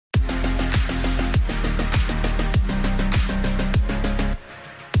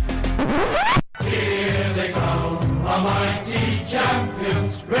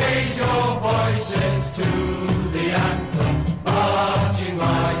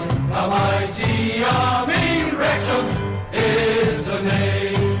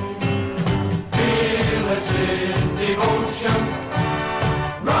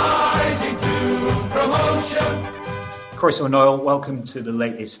Chris O'Noyle, welcome to the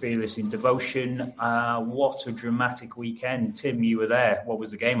latest Fearless in Devotion. What a dramatic weekend. Tim, you were there. What was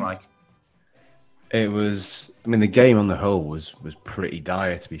the game like? It was, the game on the whole was pretty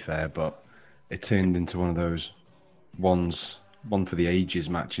dire, to be fair, but it turned into one of those one for the ages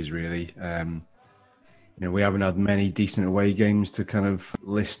matches, really. We haven't had many decent away games to kind of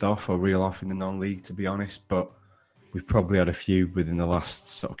list off or reel off in the non-league, to be honest, but we've probably had a few within the last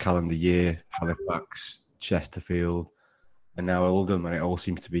sort of calendar year: Halifax, Chesterfield, and now Oldham, and it all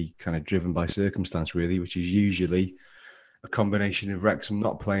seems to be kind of driven by circumstance, really, which is usually a combination of Wrexham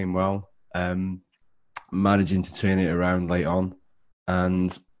not playing well, managing to turn it around late on,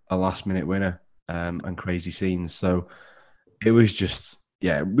 and a last-minute winner, and crazy scenes. So it was just,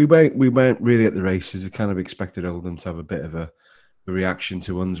 we weren't really at the races. We kind of expected Oldham to have a bit of a reaction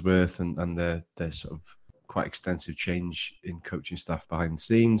to Unsworth and their sort of quite extensive change in coaching staff behind the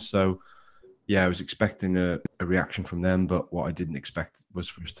scenes. So, I was expecting a reaction from them, but what I didn't expect was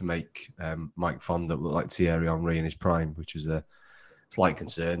for us to make Mike Fonda look like Thierry Henry in his prime, which was a slight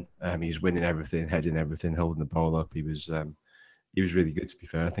concern. He was winning everything, heading everything, holding the ball up. He was really good, to be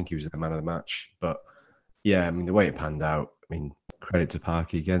fair. I think he was the man of the match. But the way it panned out, credit to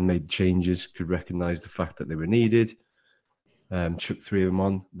Parky again, made changes, could recognise the fact that they were needed. Chuck three of them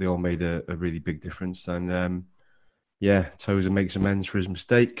on. They all made a really big difference. And Tozer makes amends for his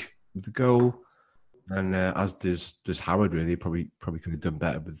mistake with the goal. And as does Howard, really. Probably could have done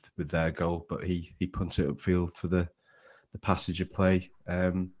better with their goal, but he punts it upfield for the passage of play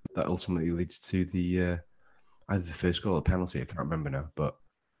that ultimately leads to the either the first goal or penalty. I can't remember now, but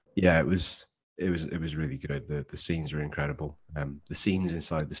it was really good. The scenes were incredible. The scenes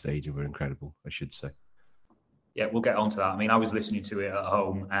inside the stadium were incredible, I should say. Yeah, we'll get on to that. I was listening to it at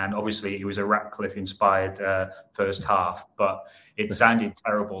home, and obviously it was a Ratcliffe-inspired first half, but it sounded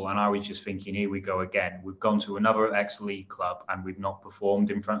terrible, and I was just thinking, here we go again. We've gone to another ex-league club, and we've not performed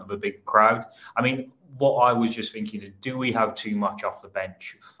in front of a big crowd. What I was just thinking is, do we have too much off the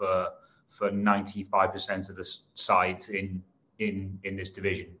bench for 95% of the sides in this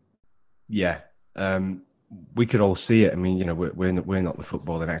division? Yeah. We could all see it. We're not the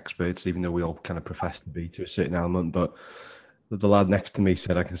footballing experts, even though we all kind of profess to be to a certain element. But the lad next to me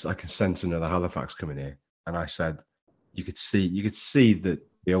said, "I can sense another Halifax coming here," and I said, "You could see that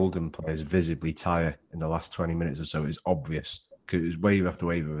the Oldham players visibly tire in the last 20 minutes or so. It's obvious because it was wave after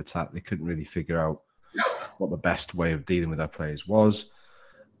wave of attack. They couldn't really figure out what the best way of dealing with their players was."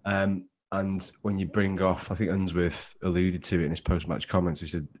 And when you bring off, I think Unsworth alluded to it in his post-match comments. He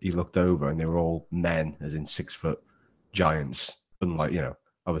said he looked over and they were all men, as in 6-foot giants. Unlike,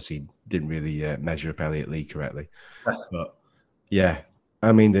 obviously didn't really measure up Elliot Lee correctly. But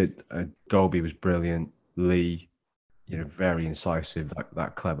Dolby was brilliant. Lee, very incisive.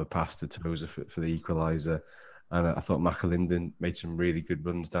 That clever pass to Tozer for the equaliser. And I thought McAlinden made some really good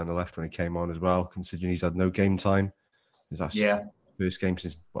runs down the left when he came on as well, considering he's had no game time. First game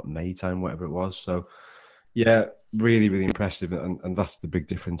since May time, whatever it was. So really, really impressive, and that's the big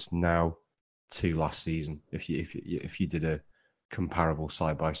difference now to last season. If you did a comparable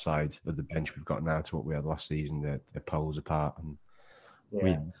side by side of the bench we've got now to what we had last season, they're poles apart. And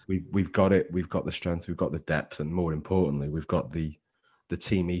we've got it. We've got the strength. We've got the depth, and more importantly, we've got the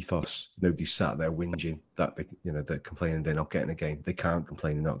team ethos. Nobody sat there whinging that they're complaining they're not getting a game. They can't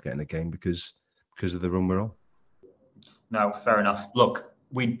complain they're not getting a game because of the run we're on. No, fair enough. Look,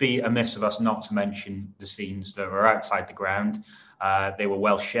 we'd be amiss of us not to mention the scenes that were outside the ground. They were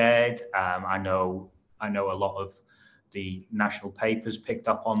well shared. I know a lot of the national papers picked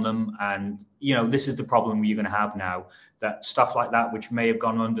up on them. And, this is the problem you're going to have now, that stuff like that, which may have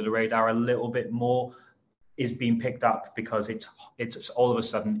gone under the radar a little bit more, is being picked up because it's all of a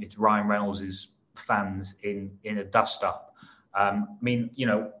sudden it's Ryan Reynolds' fans in a dust-up.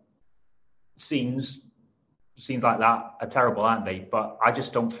 Scenes like that are terrible, aren't they? But I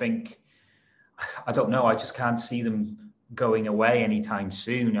just don't think, I don't know, I just can't see them going away anytime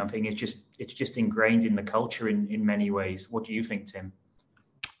soon. I think it's just ingrained in the culture in many ways. What do you think, Tim?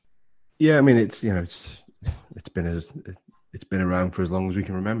 Yeah, it's been around for as long as we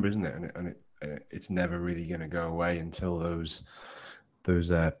can remember, isn't it? And it's never really going to go away until those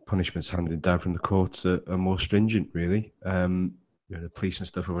punishments handed down from the courts are more stringent, really. The police and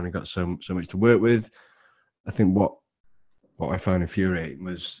stuff have only got so much to work with. I think what I found infuriating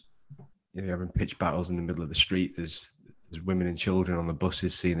was having pitch battles in the middle of the street. There's women and children on the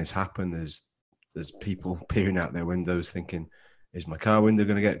buses seeing this happen. There's people peering out their windows thinking, is my car window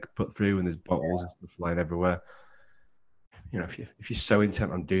going to get put through? And there's bottles and stuff flying everywhere. If you're so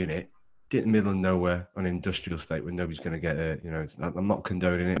intent on doing it, do it in the middle of nowhere on an industrial estate where nobody's going to get it. I'm not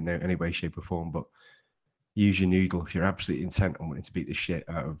condoning it in any way, shape or form, but use your noodle if you're absolutely intent on wanting to beat the shit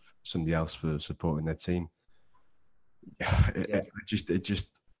out of somebody else for supporting their team. It's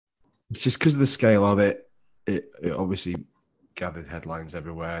just because of the scale of it. It obviously gathered headlines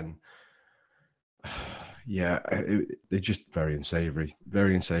everywhere, and they're just very unsavory,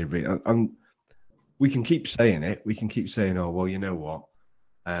 very unsavory. And we can keep saying it. We can keep saying, "Oh, well, you know what."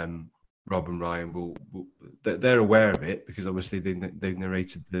 Rob and Ryan they're aware of it because obviously they've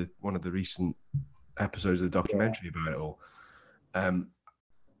narrated one of the recent episodes of the documentary about it all. But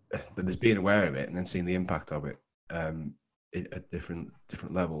there's being aware of it and then seeing the impact of it at different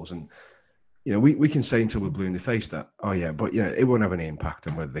levels. And we can say until we're blue in the face that, oh yeah, but it won't have any impact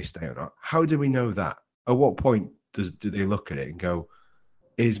on whether they stay or not. How do we know that? At what point do they look at it and go,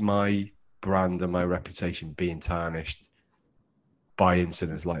 is my brand and my reputation being tarnished by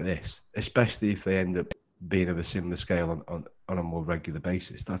incidents like this, especially if they end up being of a similar scale on a more regular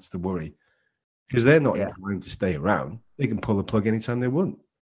basis? That's the worry, because they're not inclined to stay around. They can pull the plug anytime they want,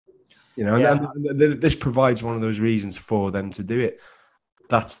 and this provides one of those reasons for them to do it.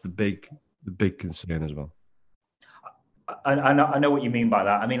 That's the big concern as well. I know what you mean by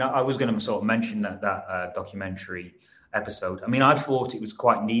that. I mean, I was going to sort of mention that documentary episode. I mean, I thought it was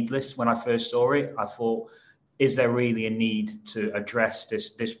quite needless when I first saw it. I thought, is there really a need to address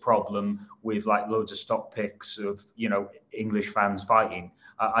this problem with like loads of stock pics of English fans fighting?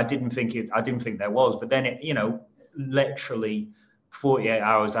 I didn't think there was. But then literally 48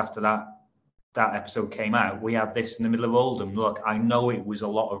 hours after that episode came out, we have this in the middle of Oldham. Look, I know it was a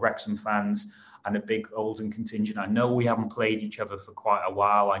lot of Wrexham fans and a big Oldham contingent. I know we haven't played each other for quite a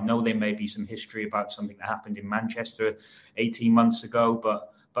while. I know there may be some history about something that happened in Manchester 18 months ago,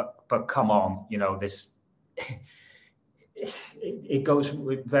 but come on, this it goes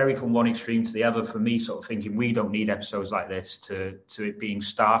very from one extreme to the other for me, sort of thinking we don't need episodes like this to it being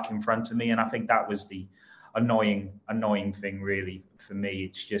stark in front of me. And I think that was the annoying thing really for me.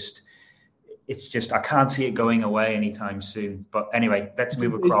 It's just I can't see it going away anytime soon. But anyway, let's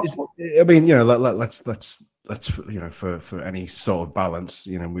move across. I mean, let's for any sort of balance,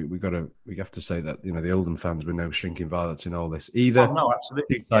 we have to say that the Oldham fans were no shrinking violets in all this either. Oh, no,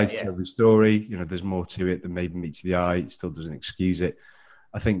 absolutely. Two sides to every story. There's more to it than maybe meets the eye. It still doesn't excuse it.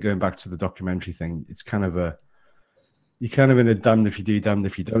 I think going back to the documentary thing, it's kind of you're kind of in a damned if you do, damned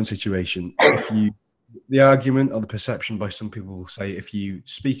if you don't situation. The argument or the perception by some people will say if you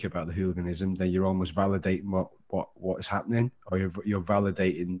speak about the hooliganism, then you're almost validating what is happening, or you're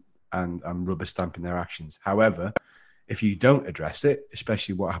validating and rubber stamping their actions. However, if you don't address it,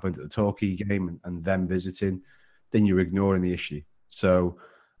 especially what happened at the Torquay game and them visiting, then you're ignoring the issue. So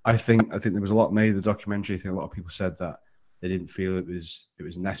I think there was a lot made of the documentary. I think a lot of people said that they didn't feel it was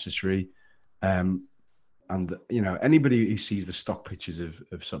necessary. And anybody who sees the stock pictures of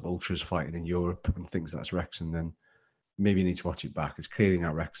sort of ultras fighting in Europe and thinks that's Wrexham, then maybe you need to watch it back. It's clearly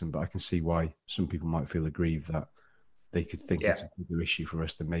not Wrexham, but I can see why some people might feel aggrieved that they could think it's a bigger issue for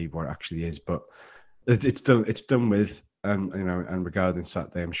us than maybe what it actually is. But it's done with, and regarding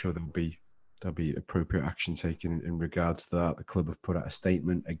Saturday, I'm sure there'll be appropriate action taken in regards to that. The club have put out a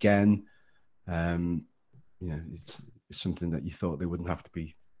statement again. It's something that you thought they wouldn't have to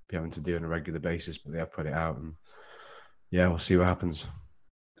be having to do on a regular basis, but they have put it out, and we'll see what happens.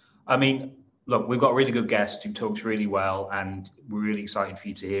 I mean, look, we've got a really good guest who talks really well, and we're really excited for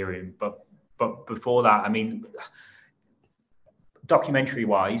you to hear him. But before that, I mean,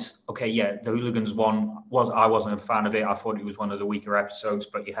 documentary-wise, the Hooligans one I wasn't a fan of it. I thought it was one of the weaker episodes,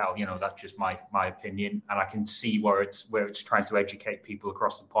 but that's just my opinion, and I can see where it's trying to educate people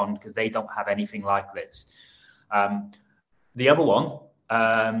across the pond because they don't have anything like this. The other one.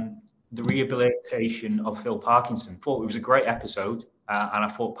 The rehabilitation of Phil Parkinson. Thought it was a great episode, and I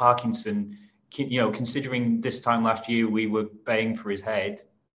thought Parkinson, considering this time last year we were baying for his head,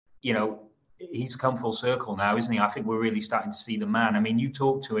 he's come full circle now, isn't he? I think we're really starting to see the man. I mean, you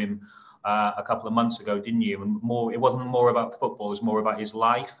talked to him a couple of months ago, didn't you? And it wasn't more about football; it was more about his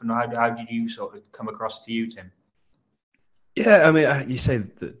life. And how did you sort of come across to you, Tim? Yeah, I mean, you say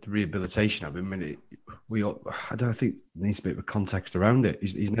the rehabilitation. I mean, I don't think there needs a bit of a context around it.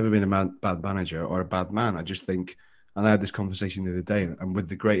 He's never been a bad manager or a bad man. I just think, and I had this conversation the other day, and with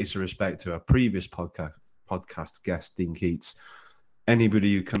the greatest respect to our previous podcast guest, Dean Keats,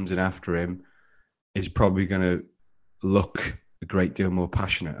 anybody who comes in after him is probably going to look a great deal more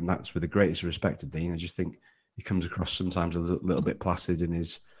passionate, and that's with the greatest respect to Dean. I just think he comes across sometimes a little bit placid in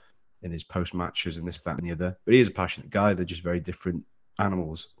his post matches and this, that, and the other. But he is a passionate guy. They're just very different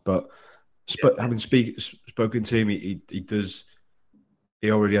animals. But having spoken to him, he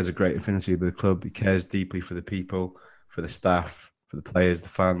already has a great affinity with the club. He cares deeply for the people, for the staff, for the players, the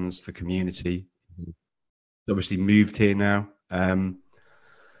fans, the community. obviously moved here now.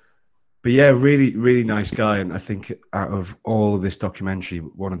 But yeah, really, really nice guy. And I think out of all of this documentary,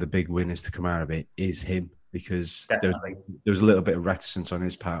 one of the big winners to come out of it is him, because there was a little bit of reticence on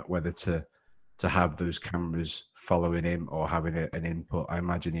his part whether to have those cameras following him or having an input. I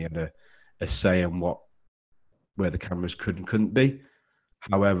imagine he had a say on where the cameras could and couldn't be.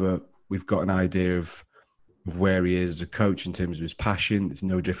 However, we've got an idea of where he is as a coach in terms of his passion. It's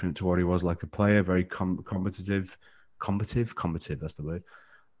no different to what he was like a player, very combative, that's the word,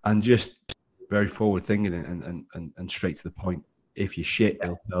 and just very forward thinking and straight to the point. If you're shit,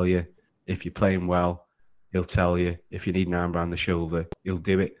 he'll tell you. If you're playing well, he'll tell you. If you need an arm around the shoulder, he'll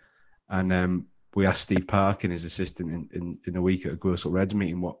do it. And we asked Steve Park and his assistant in a week at a Gorsall Reds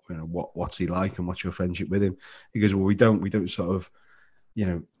meeting, what's he like and what's your friendship with him? He goes, well, we don't sort of,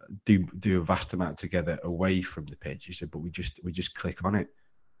 do a vast amount together away from the pitch. He said, but we just click on it,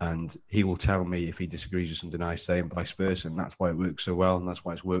 and he will tell me if he disagrees with something I say, and vice versa. And that's why it works so well, and that's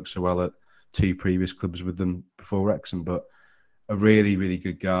why it's worked so well at 2 previous clubs with them before Wrexham. But a really, really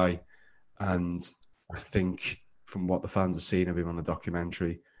good guy, and I think from what the fans are seeing of him on the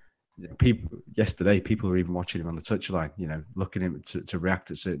documentary, people were even watching him on the touchline, looking at him to react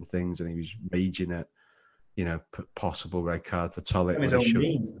to certain things, and he was raging at, possible red card for Tollett.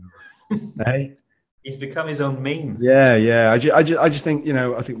 Hey, he's become his own meme. Yeah. I just think,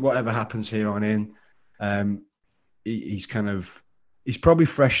 I think whatever happens here on in, he's probably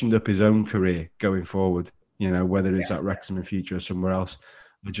freshened up his own career going forward. Whether it's at Wrexham in future or somewhere else.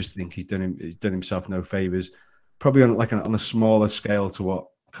 I just think he's done himself no favours. Probably on a smaller scale to what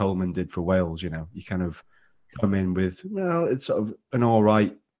Coleman did for Wales. You kind of come in with, well, it's sort of an all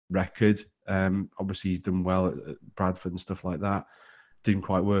right record. Obviously, he's done well at Bradford and stuff like that. Didn't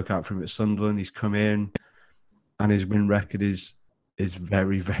quite work out for him at Sunderland. He's come in, and his win record is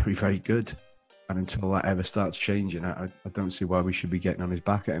very, very, very good. And until that ever starts changing, I don't see why we should be getting on his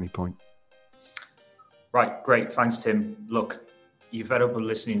back at any point. Right, great. Thanks, Tim. Look, you've fed up with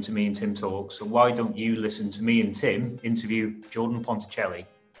listening to me and Tim talk, so why don't you listen to me and Tim interview Jordan Ponticelli,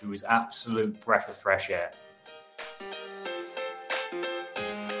 who is absolute breath of fresh air.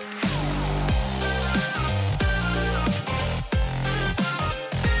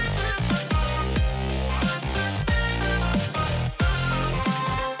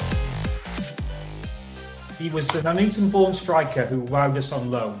 He was the Nuneaton-born striker who wowed us on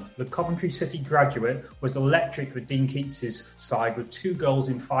loan. The Coventry City graduate was electric for Dean Keats's side with 2 goals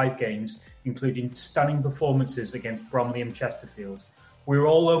in 5 games, including stunning performances against Bromley and Chesterfield. We were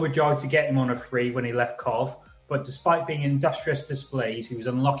all overjoyed to get him on a free when he left Cov, but despite being industrious displays, he was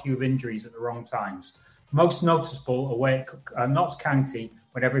unlucky with injuries at the wrong times. Most noticeable away at Notts County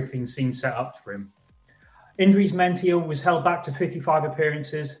when everything seemed set up for him. Injuries meant he was held back to 55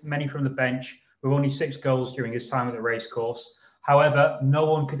 appearances, many from the bench, with only 6 goals during his time at the racecourse. However, no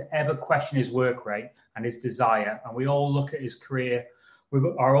one could ever question his work rate and his desire, and we all look at his career with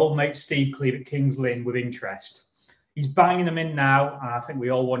our old mate Steve Cleave at Kings Lynn with interest. He's banging them in now, and I think we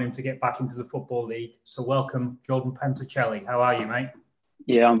all want him to get back into the Football League. So welcome, Jordan Ponticelli. How are you, mate?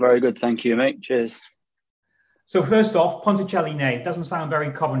 Yeah, I'm very good, thank you, mate. Cheers. So first off, Ponticelli name doesn't sound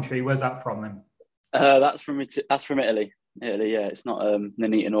very Coventry. Where's that from then? That's from Italy. Italy, yeah. It's not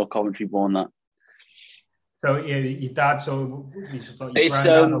Nuneaton or Coventry born, that. So your dad,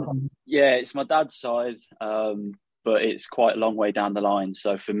 it's my dad's side, but it's quite a long way down the line.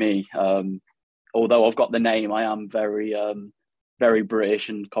 So for me, although I've got the name, I am very, very British,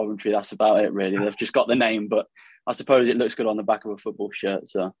 and Coventry. That's about it, really. They've just got the name, but I suppose it looks good on the back of a football shirt.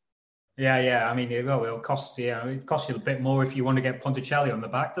 So yeah. I mean, it'll cost you. It costs you a bit more if you want to get Ponticelli on the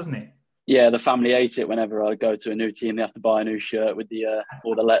back, doesn't it? Yeah, the family hate it whenever I go to a new team. They have to buy a new shirt with the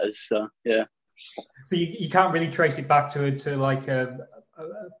all the letters. So yeah. So you can't really trace it back to like a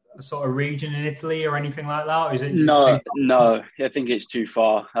sort of region in Italy or anything like that? Or is it? No. I think it's too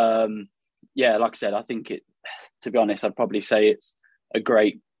far. Yeah, like I said, I think it. To be honest, I'd probably say it's a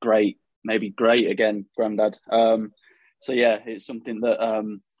great, maybe great again, granddad. So yeah, it's something that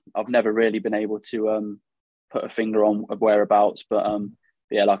I've never really been able to put a finger on whereabouts. But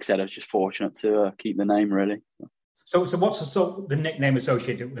yeah, like I said, I was just fortunate to keep the name, really. So what's the nickname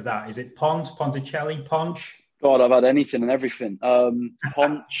associated with that? Is it Pont, Ponticelli, Ponch? God, I've had anything and everything.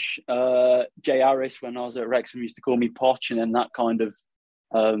 Ponch, Jay Harris, when I was at Wrexham, used to call me Poch, and then that kind of...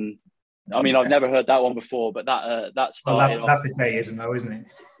 I mean, I've never heard that one before, but that started... Well, that's a Jayism, though, isn't it?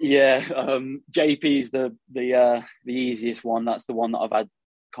 Yeah, JP's the easiest one. That's the one that I've had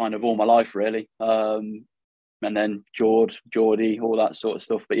kind of all my life, really. And then Geordie, all that sort of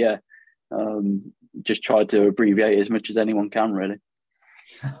stuff. But yeah, just tried to abbreviate as much as anyone can, really.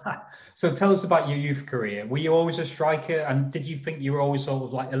 So tell us about your youth career. Were you always a striker, and did you think you were always sort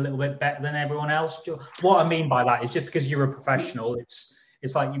of like a little bit better than everyone else? What I mean by that is just because you're a professional, it's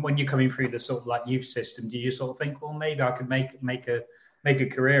like when you're coming through the sort of like youth system, do you sort of think, well, maybe I could make a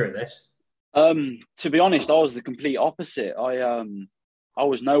career of this? To be honest, I was the complete opposite. I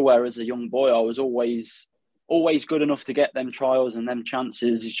was nowhere as a young boy. I was always good enough to get them trials and them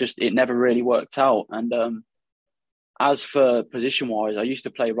chances. It's just it never really worked out. And as for position wise, I used to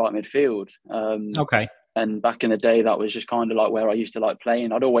play right midfield. Okay. And back in the day, that was just kind of like where I used to like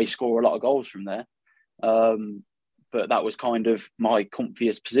playing. I'd always score a lot of goals from there. But that was kind of my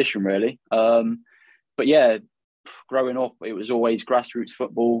comfiest position, really. But yeah, growing up, it was always grassroots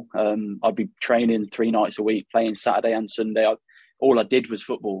football. I'd be training 3 nights a week, playing Saturday and Sunday. All I did was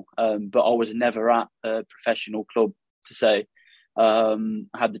football, but I was never at a professional club to say. I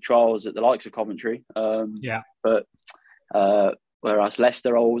had the trials at the likes of Coventry, but whereas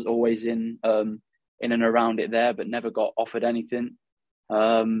Leicester, I was always in and around it there, but never got offered anything.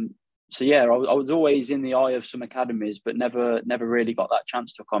 So yeah, I was always in the eye of some academies, but never really got that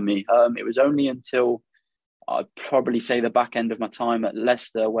chance took on me. It was only until I'd probably say the back end of my time at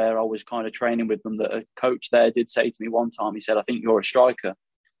Leicester, where I was kind of training with them, that a coach there did say to me one time, he said, "I think you're a striker."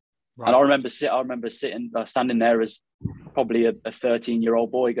 Right. And I remember standing there as probably a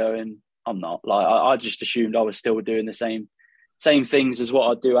 13-year-old boy going, "I'm not." Like I just assumed I was still doing the same things as what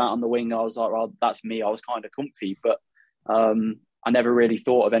I'd do out on the wing. I was like, "Well, that's me." I was kind of comfy, but I never really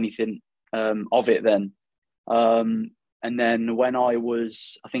thought of anything of it then. And then when I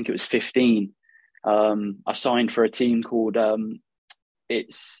think it was 15. I signed for a team called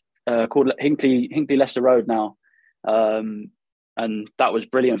Hinckley Leicester Road now, and that was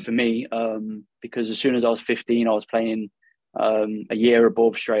brilliant for me because as soon as I was 15, I was playing a year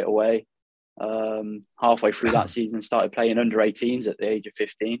above straight away. Halfway through that season, started playing under 18s at the age of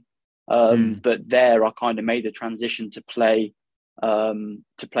 15. But there, I kind of made the transition to play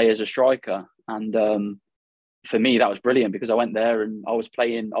as a striker, and for me, that was brilliant because I went there and I was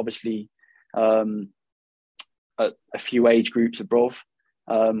playing obviously. A few age groups above,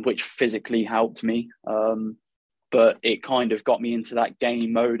 which physically helped me. But it kind of got me into that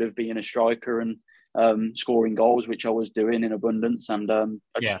game mode of being a striker and scoring goals, which I was doing in abundance. And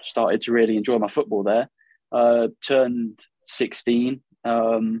just started to really enjoy my football there. Turned 16,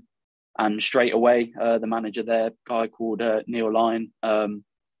 and straight away, the manager there, a guy called Neil Lyon,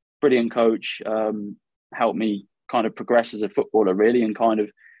 brilliant coach, helped me kind of progress as a footballer, really, and kind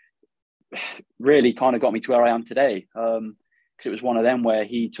of got me to where I am today. Because it was one of them where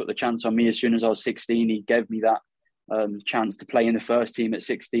he took the chance on me as soon as I was 16. He gave me that chance to play in the first team at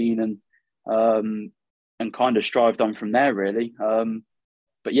 16 and kind of strived on from there, really.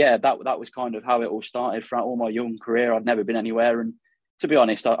 But yeah, that was kind of how it all started throughout all my young career. I'd never been anywhere. And to be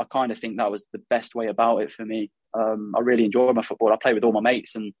honest, I kind of think that was the best way about it for me. I really enjoyed my football. I played with all my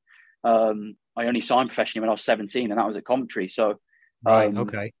mates, and I only signed professionally when I was 17, and that was at Coventry. So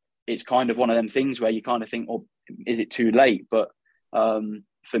okay. It's kind of one of them things where you kind of think, well, is it too late? But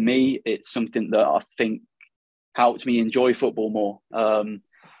for me, it's something that I think helped me enjoy football more.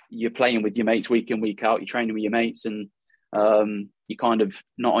 You're playing with your mates week in, week out. You're training with your mates, and you're kind of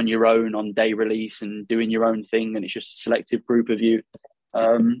not on your own on day release and doing your own thing. And it's just a selective group of you.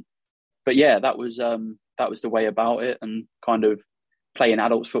 But yeah, that was the way about it. And kind of playing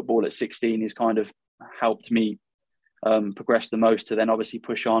adults football at 16 is kind of helped me progress the most to then obviously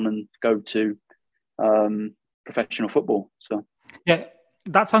push on and go to professional football. So yeah,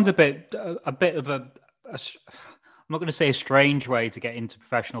 that sounds a bit of a I'm not going to say a strange way to get into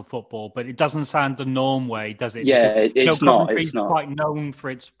professional football, but it doesn't sound the norm way, does it? Yeah, because, it's not. Quite known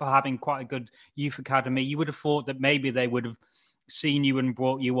for having quite a good youth academy. You would have thought that maybe they would have seen you and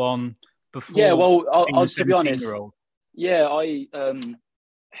brought you on before. Yeah, well, I'll to be honest. Yeah, I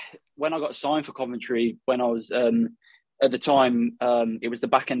when I got signed for Coventry, when I was at the time, it was the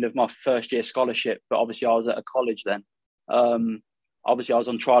back end of my first year scholarship, but obviously I was at a college then. Obviously I was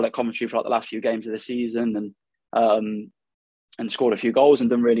on trial at Coventry for like the last few games of the season and scored a few goals and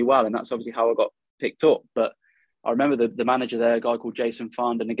done really well. And that's obviously how I got picked up. But I remember the manager there, a guy called Jason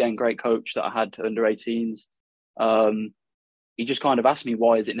Fund, and again, great coach that I had under 18s. He just kind of asked me,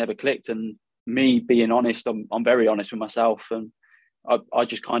 why has it never clicked? And me being honest, I'm very honest with myself. And I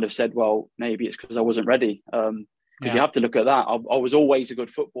just kind of said, well, maybe it's because I wasn't ready. Because you have to look at that. I was always a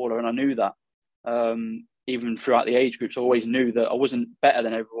good footballer, and I knew that. Even throughout the age groups, I always knew that I wasn't better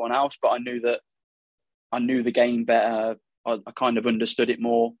than everyone else, but I knew the game better. I kind of understood it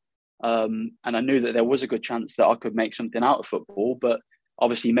more. And I knew that there was a good chance that I could make something out of football, but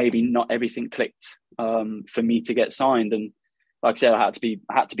obviously maybe not everything clicked for me to get signed. And like I said, I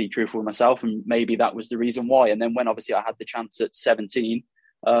had to be truthful with myself, and maybe that was the reason why. And then when obviously I had the chance at 17,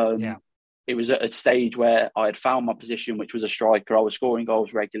 it was at a stage where I had found my position, which was a striker. I was scoring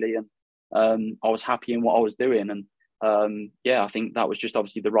goals regularly, and I was happy in what I was doing. And I think that was just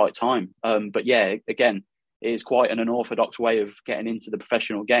obviously the right time. But yeah, again, it is quite an unorthodox way of getting into the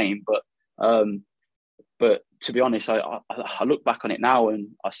professional game. But to be honest, I look back on it now, and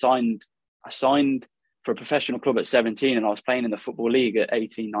I signed for a professional club at 17, and I was playing in the Football League at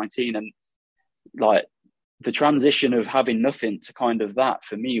 18, 19. And like the transition of having nothing to kind of that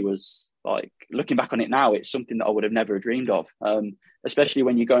for me was like, looking back on it now, it's something that I would have never dreamed of. Especially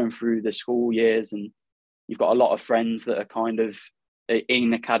when you're going through the school years and you've got a lot of friends that are kind of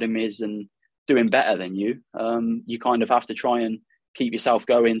in academies and doing better than you. You kind of have to try and keep yourself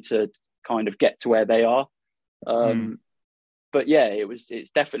going to kind of get to where they are. But yeah,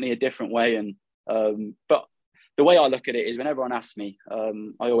 it's definitely a different way. And but the way I look at it is, when everyone asks me,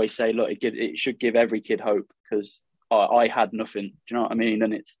 I always say, look, it should give every kid hope, because I had nothing. Do you know what I mean?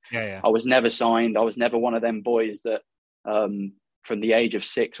 And I was never signed. I was never one of them boys that from the age of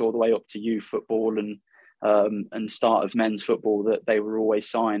 6 all the way up to youth football and start of men's football, that they were always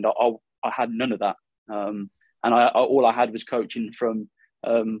signed. I had none of that. And all I had was coaching from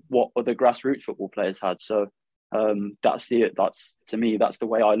what other grassroots football players had. So that's to me, that's the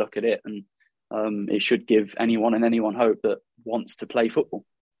way I look at it. And it should give anyone hope that wants to play football.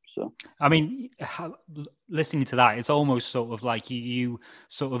 So, I mean, listening to that, it's almost sort of like you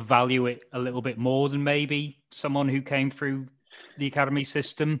sort of value it a little bit more than maybe someone who came through the academy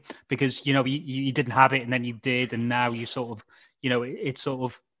system, because, you know, you didn't have it and then you did, and now you sort of, you know, it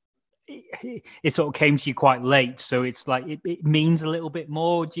sort of came to you quite late. So it's like, it means a little bit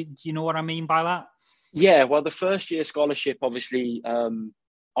more. Do you know what I mean by that? Yeah, well, the first year scholarship, obviously,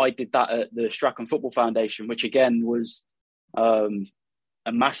 I did that at the Strachan Football Foundation, which again was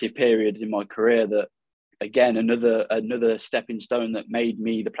a massive period in my career. That again, another stepping stone that made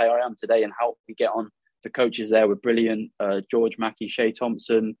me the player I am today and helped me get on. The coaches there were brilliant. George Mackey, Shea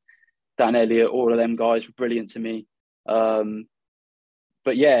Thompson, Dan Elliott, all of them guys were brilliant to me.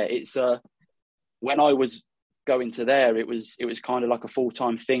 But yeah, it's when I was going to there, it was kind of like a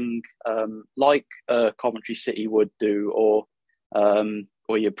full-time thing, like Coventry City would do, or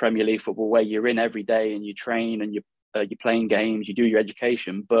your Premier League football, where you're in every day and you train and you're playing games, you do your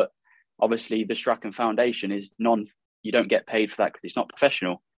education. But obviously the Strachan Foundation is you don't get paid for that because it's not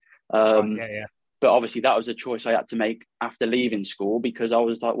professional. But obviously that was a choice I had to make after leaving school, because I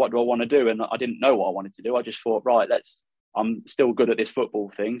was like, what do I want to do? And I didn't know what I wanted to do. I just thought, right, I'm still good at this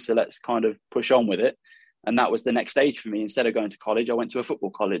football thing, so let's kind of push on with it. And that was the next stage for me. Instead of going to college, I went to a football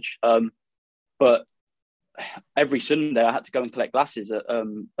college. But every Sunday I had to go and collect glasses at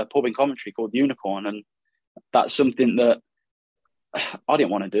a pub in Coventry called the Unicorn. And that's something that I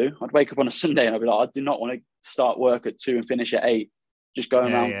didn't want to do. I'd wake up on a Sunday and I'd be like, I do not want to start work at 2 and finish at 8, just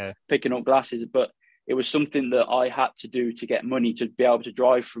going around picking up glasses. But it was something that I had to do to get money to be able to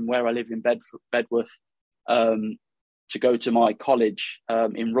drive from where I live in Bedworth to go to my college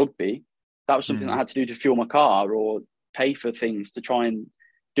in Rugby. That was something I had to do to fuel my car or pay for things to try and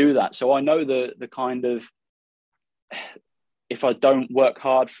do that. So I know the kind of, if I don't work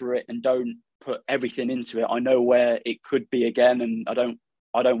hard for it and don't put everything into it, I know where it could be again, and I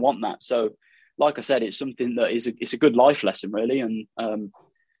don't want that. So like I said, it's something that it's a good life lesson, really. And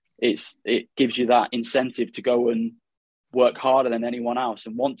it gives you that incentive to go and work harder than anyone else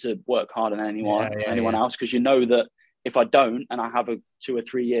and want to work harder than anyone else. Because you know that if I don't, and I have a 2 or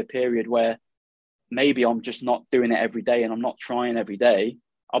 3 year period where maybe I'm just not doing it every day and I'm not trying every day,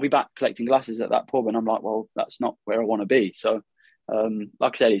 I'll be back collecting glasses at that pub, and I'm like, well, that's not where I want to be. So,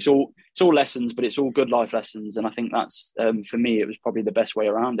 like I said, it's all lessons, but it's all good life lessons. And I think that's, for me, it was probably the best way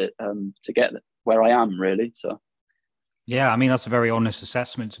around it to get where I am, really. So. Yeah, I mean, that's a very honest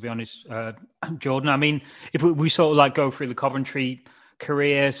assessment, to be honest, Jordan. I mean, if we sort of like go through the Coventry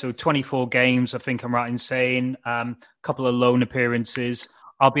career, so 24 games, I think I'm right in saying, a couple of loan appearances.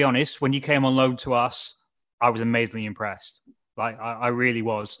 I'll be honest, when you came on loan to us, I was amazingly impressed. Like, I really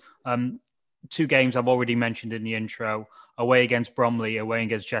was. 2 games I've already mentioned in the intro, away against Bromley, away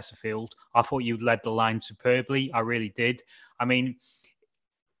against Chesterfield. I thought you led the line superbly. I really did. I mean,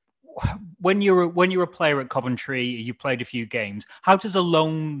 when you're a player at Coventry, you played a few games. How does a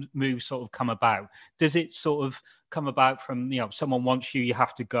loan move sort of come about? Does it sort of come about from, someone wants you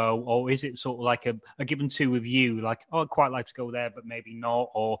have to go, or is it sort of like a given two with you, like, oh, I'd quite like to go there, but maybe not,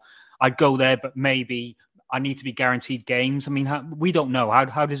 or I'd go there, but maybe I need to be guaranteed games? I mean, we don't know.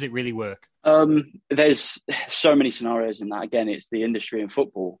 How does it really work? There's so many scenarios in that. Again, it's the industry in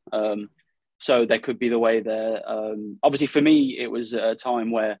football. So there could be the way there. Obviously, for me, it was a time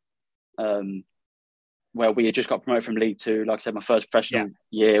where we had just got promoted from League Two. Like I said, my first professional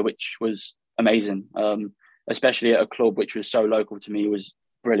year, which was amazing, especially at a club which was so local to me, was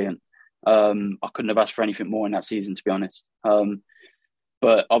brilliant. I couldn't have asked for anything more in that season, to be honest.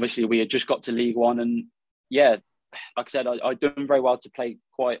 But obviously, we had just got to League One, and yeah, like I said, I'd done very well to play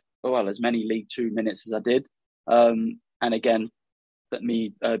quite well as many League Two minutes as I did. And again, that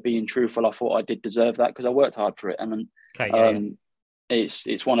me being truthful, I thought I did deserve that because I worked hard for it. And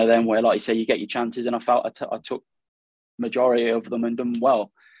it's one of them where, like you say, you get your chances, and I felt I took majority of them and done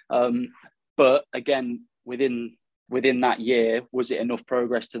well. But again, within that year, was it enough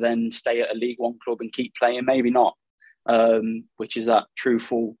progress to then stay at a League One club and keep playing? Maybe not, which is that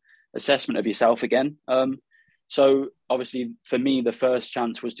truthful assessment of yourself again. So obviously for me, the first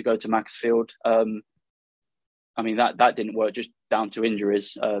chance was to go to Macclesfield. I mean, that didn't work just down to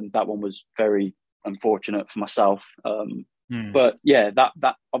injuries. That one was very unfortunate for myself. But yeah,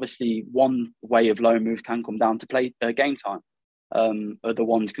 that obviously one way of loan moves can come down to play game time. Other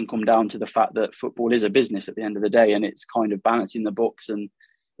ones can come down to the fact that football is a business at the end of the day, and it's kind of balancing the books. And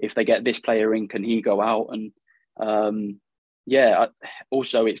if they get this player in, can he go out? And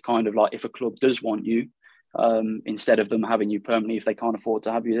also it's kind of like if a club does want you, instead of them having you permanently, if they can't afford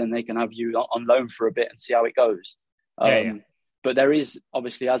to have you, then they can have you on loan for a bit and see how it goes. But there is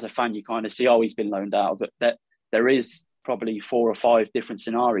obviously, as a fan, you kind of see, he's been loaned out, but there is probably 4 or 5 different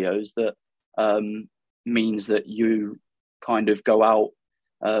scenarios that means that you kind of go out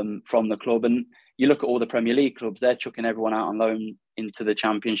from the club. And you look at all the Premier League clubs, they're chucking everyone out on loan into the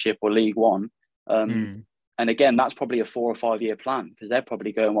Championship or League One. And again, that's probably a 4 or 5 year plan, because they're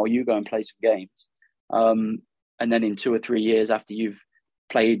probably going, well, you go and play some games. And then in 2 or 3 years after you've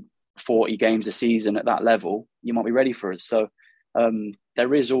played 40 games a season at that level, you might be ready for us. So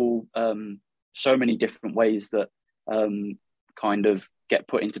there is all so many different ways that kind of get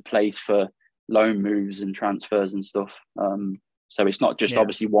put into place for loan moves and transfers and stuff. So it's not just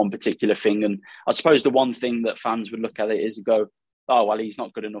obviously one particular thing. And I suppose the one thing that fans would look at it is go, oh, well, he's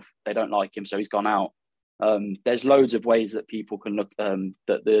not good enough. They don't like him, so he's gone out. There's loads of ways that people can look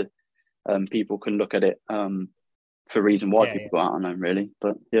people can look at it for reason why people go out on loan, really.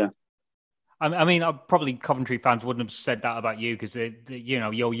 But yeah. I mean, probably Coventry fans wouldn't have said that about you because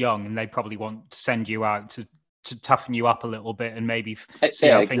you're young, and they probably want to send you out to toughen you up a little bit and maybe see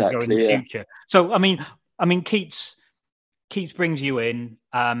how things go in the future. So I mean, Keats brings you in.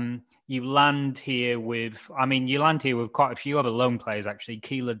 You land here with quite a few other loan players actually.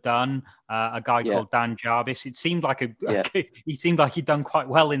 Keeler Dunn, a guy called Dan Jarvis. It seemed like he seemed like he'd done quite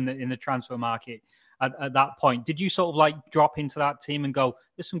well in the transfer market at that point. Did you sort of like drop into that team and go,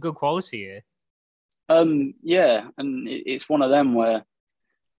 "There's some good quality here"? And it's one of them where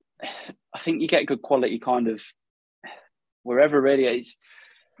I think you get good quality kind of wherever really. It's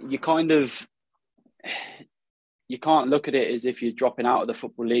you can't look at it as if you're dropping out of the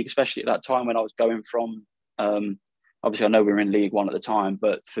Football League, especially at that time when I was going from, obviously I know we were in League One at the time,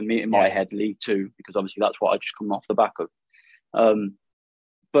 but for me in my head, League Two, because obviously that's what I just come off the back of.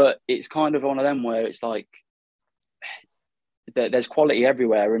 But it's kind of one of them where it's like, there's quality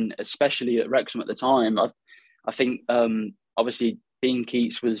everywhere, and especially at Wrexham at the time. I think obviously Dean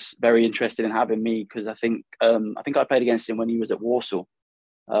Keats was very interested in having me because I think I played against him when he was at Warsaw.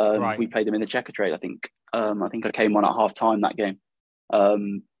 We played him in the Checkatrade. I think I came on at half time that game. But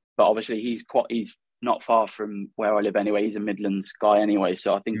obviously he's not far from where I live anyway. He's a Midlands guy anyway,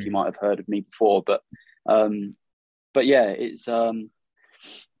 so I think he might have heard of me before. But yeah, it's.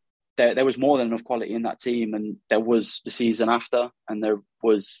 There was more than enough quality in that team, and there was the season after, and there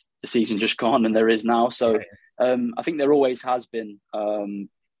was the season just gone, and there is now. So I think there always has been. And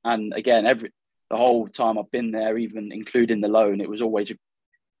again, the whole time I've been there, even including the loan, it was always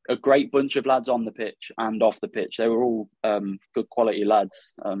a great bunch of lads on the pitch and off the pitch. They were all good quality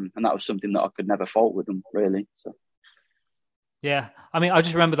lads, and that was something that I could never fault with them, really. So. Yeah, I mean, I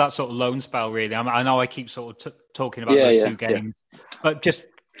just remember that sort of loan spell, really. I know I keep sort of talking about those 2 games, but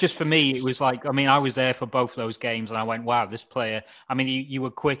just for me, it was like, I mean, I was there for both those games, and I went, wow, this player. I mean, you were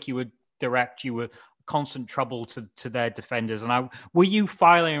quick, you were direct, you were constant trouble to their defenders. And were you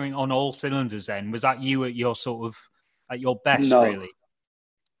firing on all cylinders then? Was that you at your best, really?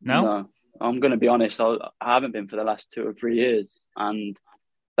 No, I'm going to be honest. I haven't been for the last 2 or 3 years, and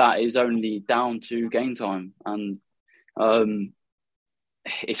that is only down to game time. And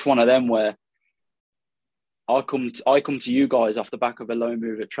it's one of them where I come to you guys off the back of a loan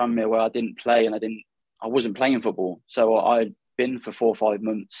move at Tranmere where I didn't play and I wasn't playing football. So I'd been for 4 or 5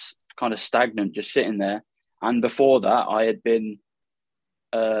 months kind of stagnant, just sitting there. And before that, I had been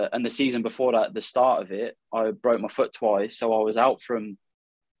and the season before that, the start of it, I broke my foot twice, so I was out from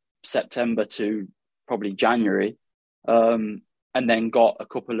September to probably January, and then got a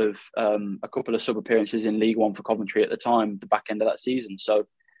couple of sub appearances in League One for Coventry at the time, the back end of that season. So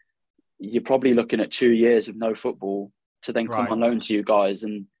you're probably looking at 2 years of no football to then come on loan to you guys.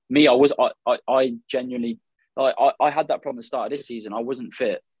 And me, I genuinely, I had that problem at the start of this season. I wasn't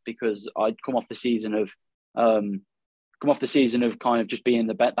fit because I'd come off the season of kind of just being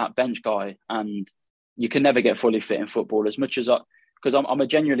that bench guy, and you can never get fully fit in football as much as because I'm a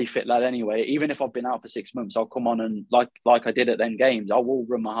genuinely fit lad anyway. Even if I've been out for 6 months, I'll come on and like I did at them games, I will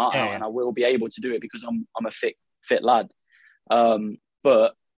run my heart out and I will be able to do it because I'm a fit lad.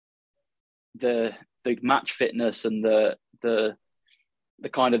 But the match fitness and the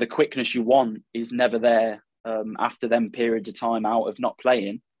kind of the quickness you want is never there after them periods of time out of not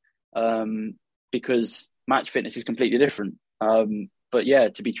playing, because match fitness is completely different. But yeah,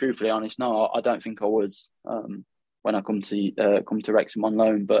 to be truthfully honest, no, I don't think I was when I come to Wrexham on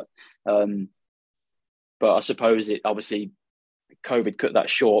loan. But I suppose it obviously COVID cut that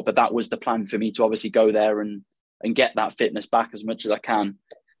short. But that was the plan for me, to obviously go there and get that fitness back as much as I can,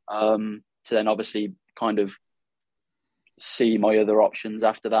 to then obviously kind of see my other options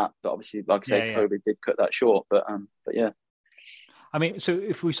after that. But obviously, like I say, COVID did cut that short. But yeah. I mean, so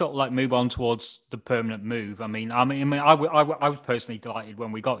if we sort of like move on towards the permanent move, I was personally delighted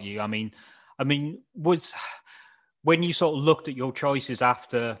when we got you. I mean, was when you sort of looked at your choices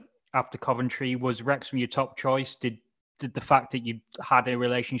after Coventry, was Wrexham your top choice? Did the fact that you had a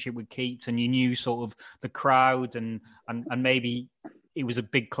relationship with Keats and you knew sort of the crowd and maybe it was a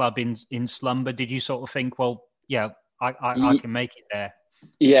big club in slumber, did you sort of think, well, yeah, I can make it there?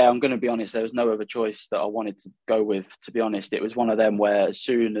 Yeah, I'm going to be honest. There was no other choice that I wanted to go with, to be honest. It was one of them where as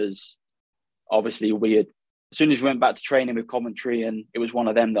soon as we went back to training with Coventry, and it was one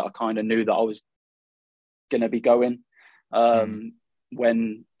of them that I kind of knew that I was going to be going.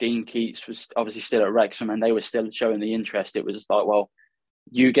 When Dean Keats was obviously still at Wrexham and they were still showing the interest, it was just like, well,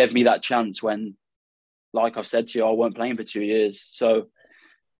 you gave me that chance when, like I've said to you, I weren't playing for 2 years. So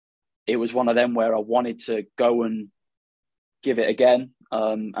it was one of them where I wanted to go and give it again.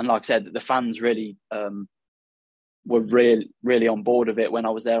 And like I said, the fans really were really on board of it when I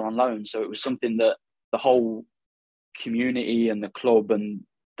was there on loan. So it was something that the whole community and the club and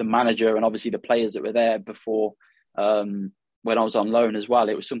the manager and obviously the players that were there before, when I was on loan as well,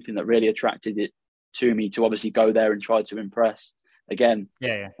 it was something that really attracted it to me to obviously go there and try to impress again.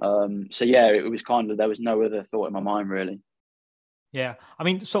 So yeah, it was kind of, there was no other thought in my mind really. Yeah, I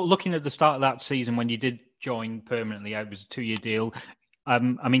mean, so looking at the start of that season when you did join permanently, it was a 2-year deal. I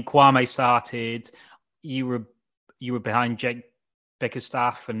mean, Kwame started. You were behind Jake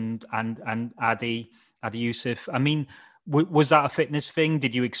Bickerstaff and Adi Yusuf. I mean, was that a fitness thing?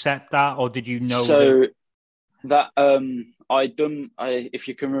 Did you accept that, or did you know? So that if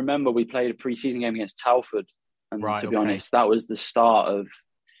you can remember, we played a pre-season game against Telford, and to be honest, that was the start of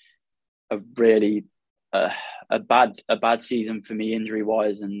a really a bad season for me injury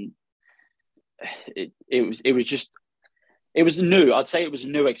wise, and it was new. I'd say it was a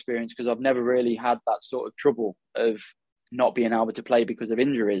new experience because I've never really had that sort of trouble of not being able to play because of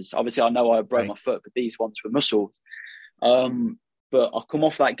injuries. Obviously, I know I broke my foot, but these ones were muscles. But I've come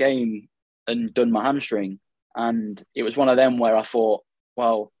off that game and done my hamstring, and it was one of them where I thought,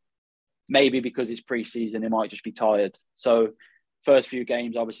 well, maybe because it's pre-season, it might just be tired. So first few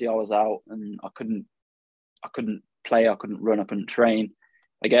games, obviously, I was out and I couldn't play, I couldn't run, I couldn't train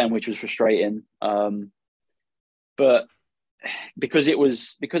again, which was frustrating. But because it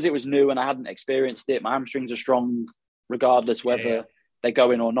was new and I hadn't experienced it, my hamstrings are strong, regardless whether they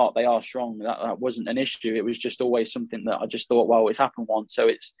go in or not. They are strong. That wasn't an issue. It was just always something that I just thought, well, it's happened once, so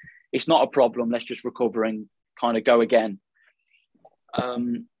it's not a problem. Let's just recover and kind of go again.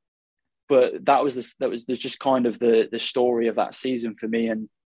 But that was just kind of the story of that season for me. And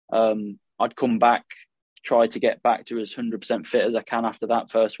I'd come back, try to get back to as 100% fit as I can after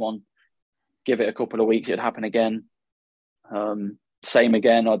that first one. Give it a couple of weeks, it'd happen again. Same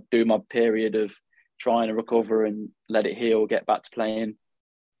again. I'd do my period of trying to recover and let it heal, get back to playing,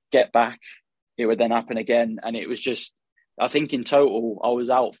 get back. It would then happen again. And it was just, I think in total, I was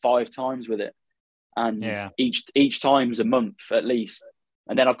out 5 times with it. And each time's a month at least.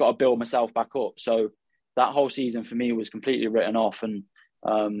 And then I've got to build myself back up. So that whole season for me was completely written off. And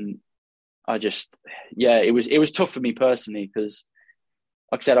it was tough for me personally because,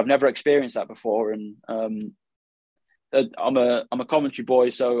 like I said, I've never experienced that before. And I'm a Coventry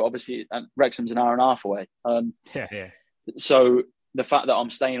boy, so obviously Wrexham's an hour and a half away. So the fact that I'm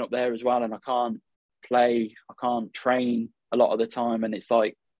staying up there as well and I can't play, I can't train, a lot of the time, and it's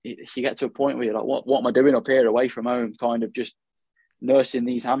like you get to a point where you're like, what am I doing up here away from home, kind of just nursing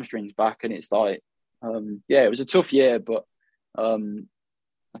these hamstrings back, and it's like, it was a tough year, but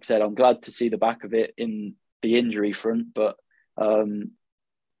like I said, I'm glad to see the back of it in the injury front, but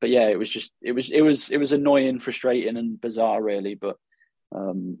yeah, it was annoying, frustrating, and bizarre, really. But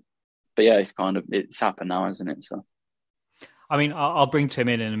yeah, it's happened now, hasn't it? So, I mean, I'll bring Tim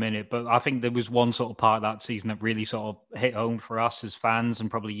in a minute, but I think there was one sort of part of that season that really sort of hit home for us as fans,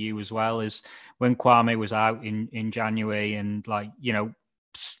 and probably you as well, is when Kwame was out in January, and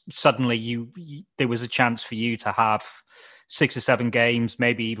suddenly there was a chance for you to have 6 or 7 games,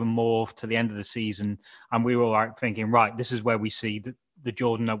 maybe even more to the end of the season, and we were all thinking, right, this is where we see the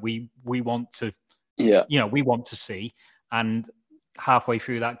Jordan that we want to, we want to see. And halfway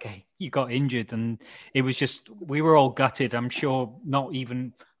through that game, you got injured, and it was just, we were all gutted. I'm sure not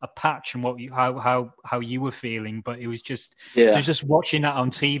even a patch on how you were feeling, but it was just watching that on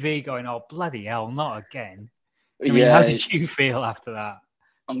TV, going, oh bloody hell, not again. I mean, how did you feel after that?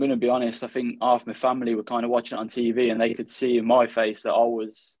 I'm going to be honest. I think half my family were kind of watching it on TV, and they could see in my face that I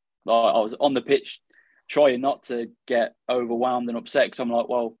was on the pitch trying not to get overwhelmed and upset, because I'm like,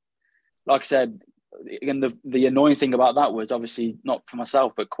 well, like I said, again, the annoying thing about that was obviously not for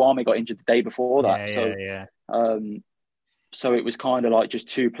myself, but Kwame got injured the day before that. So it was kind of like just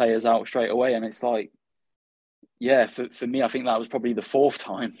 2 players out straight away. And it's like, for me, I think that was probably the 4th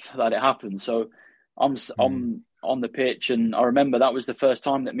time that it happened. So I'm on the pitch, and I remember that was the first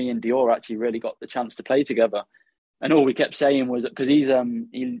time that me and Dior actually really got the chance to play together. And all we kept saying was, because he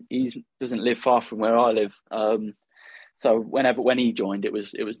doesn't live far from where I live, so when he joined, it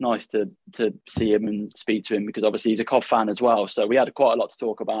was nice to see him and speak to him, because obviously he's a Cov fan as well. So we had quite a lot to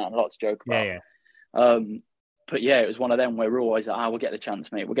talk about and a lot to joke about. But yeah, it was one of them where we're always like, we'll get the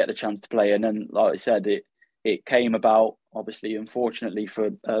chance, mate. We'll get the chance to play. And then, like I said, it came about, obviously, unfortunately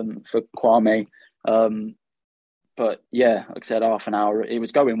for Kwame. But yeah, like I said, half an hour. It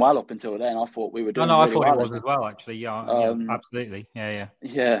was going well up until then. I thought we were doing. I thought it was as well, actually. Yeah, absolutely. Yeah.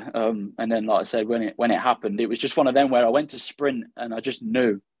 And then, like I said, when it happened, it was just one of them where I went to sprint, and I just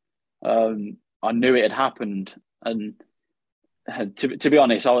knew. I knew it had happened, and to be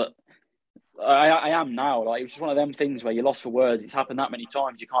honest, I am now. Like, it was just one of them things where you're lost for words. It's happened that many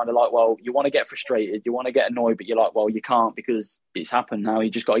times. You're kind of like, well, you want to get frustrated, you want to get annoyed, but you're like, well, you can't, because it's happened now. You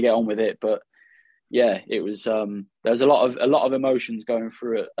just got to get on with it. But yeah, it was. There was a lot of emotions going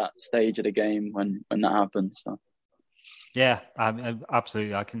through at that stage of the game when that happened. So. Yeah,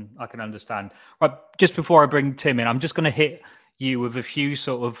 absolutely. I can understand. But just before I bring Tim in, I'm just going to hit you with a few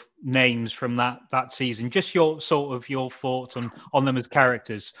sort of names from that season. Just your thoughts on them as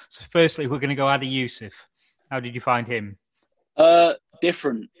characters. So firstly, we're going to go Adi Yussuf. How did you find him?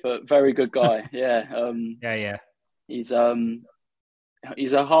 Different, but very good guy. Yeah.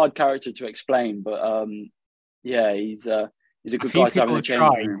 He's a hard character to explain, but he's a good guy to have in the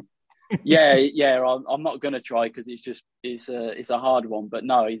changing room. I'm not going to try, because it's a hard one. But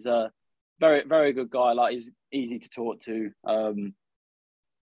no, he's a very, very good guy. Like, he's easy to talk to.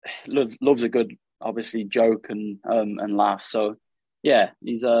 Loves a good, obviously, joke and laugh. So yeah,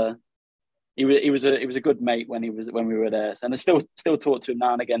 he was a good mate when we were there, and I still talk to him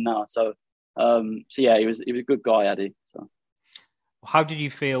now and again now. So yeah, he was a good guy, Adi. So. How did you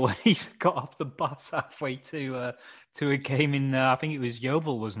feel when he got off the bus halfway to a game in? I think it was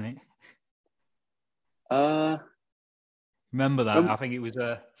Yeovil, wasn't it? Remember that? I think it was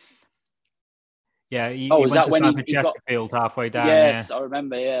he was went that when to Chesterfield halfway down? Yes, yeah. I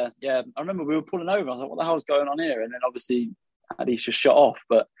remember. Yeah. I remember we were pulling over. I was like, "What the hell's going on here?" And then obviously, Adi's just shut off.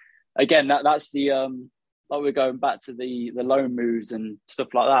 But again, that's the like, we're going back to the loan moves and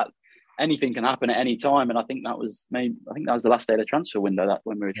stuff like that. Anything can happen at any time, and I think that was the last day of the transfer window, that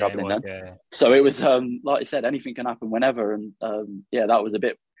when we were travelling then. Yeah. So it was like I said, anything can happen whenever, and that was a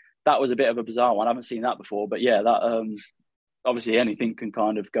bit of a bizarre one. I haven't seen that before, but yeah, that obviously anything can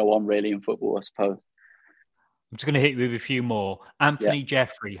kind of go on really in football, I suppose. I'm just going to hit you with a few more. Anthony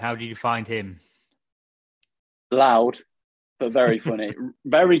Jeffrey, how did you find him? Loud, but very funny,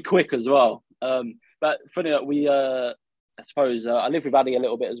 very quick as well. But funny that we. I suppose I lived with Adi a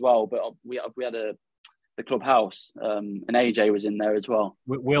little bit as well, but we had the clubhouse, and AJ was in there as well.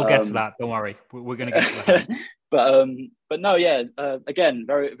 We'll get to that. Don't worry, we're going to get to that. but no, yeah. Again,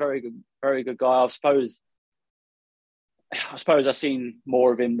 very, very good guy. I suppose I've seen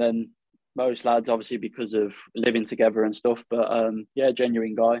more of him than most lads, obviously because of living together and stuff. But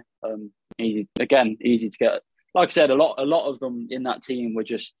genuine guy. Easy to get. Like I said, a lot of them in that team were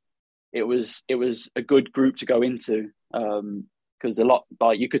just. It was a good group to go into, because a lot,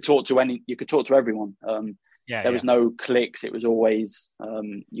 like, you could talk to everyone. there was no clicks. It was always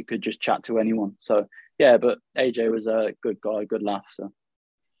you could just chat to anyone. So yeah, but AJ was a good guy, good laugh. So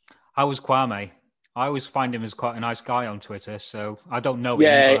how was Kwame? I always find him as quite a nice guy on Twitter, so I don't know him.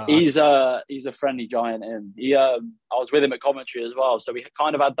 Yeah, he's a friendly giant. Him. I was with him at commentary as well, so we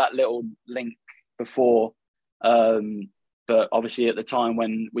kind of had that little link before. But obviously, at the time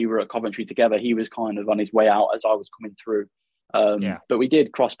when we were at Coventry together, he was kind of on his way out as I was coming through. But we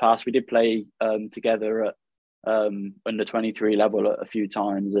did cross paths. We did play together at under 23 level a few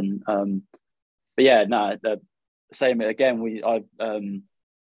times, and but yeah, the same again.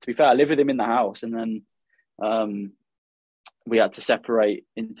 To be fair, I lived with him in the house, and then we had to separate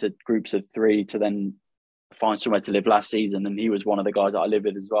into groups of 3 to then find somewhere to live last season. And he was one of the guys that I lived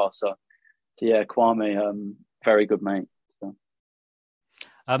with as well. So yeah, Kwame, very good mate. So.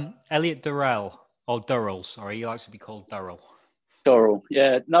 Elliot Durrell, or Durrell, sorry, he likes to be called Durrell. Durrell,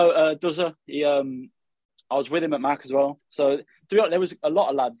 yeah, no, Duzza. I was with him at Mac as well. So to be honest, there was a lot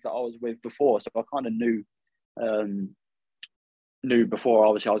of lads that I was with before, so I kind of knew before.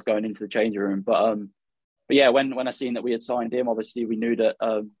 Obviously, I was going into the changing room, but yeah, when I seen that we had signed him, obviously we knew that.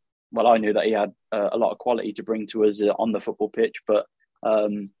 I knew that he had a lot of quality to bring to us on the football pitch, but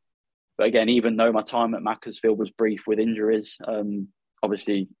again, even though my time at Macclesfield was brief with injuries,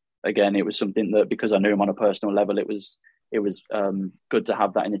 obviously, again, it was something that because I knew him on a personal level, it was good to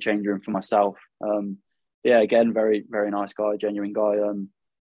have that in the changing room for myself. Yeah, again, very, very nice guy, genuine guy.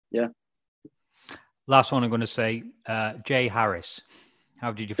 Yeah. Last one I'm going to say, Jay Harris.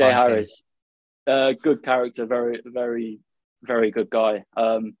 How did you find Jay Harris? Good character, very, very, very good guy.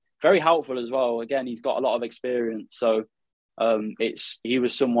 Very helpful as well. Again, he's got a lot of experience, so he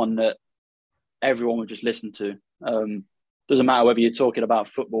was someone that everyone would just listen to. Doesn't matter whether you're talking about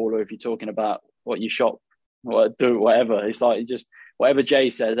football or if you're talking about what you shop or do, whatever. It's like just whatever Jay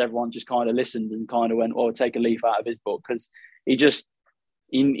says, everyone just kind of listened and kind of went, "Oh, take a leaf out of his book," because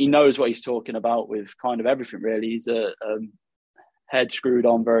he knows what he's talking about with kind of everything. Really, he's a head screwed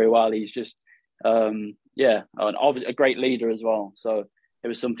on very well. He's just and obviously a great leader as well. So it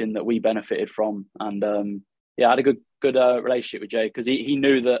was something that we benefited from, and I had a good relationship with Jay because he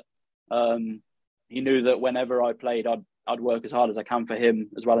knew that whenever I played, I'd work as hard as I can for him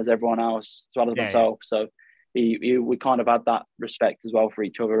as well as everyone else, as well as myself. So we kind of had that respect as well for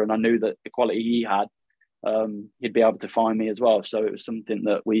each other, and I knew that the quality he had, he'd be able to find me as well. So it was something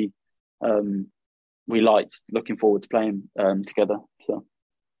that we liked, looking forward to playing together. So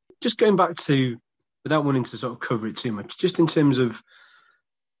just going back to, without wanting to sort of cover it too much, just in terms of,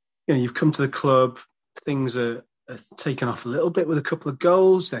 you've come to the club, things are taken off a little bit with a couple of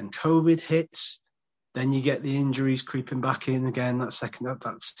goals, then COVID hits, then you get the injuries creeping back in again that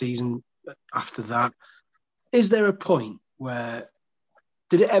season after that. Is there a point where,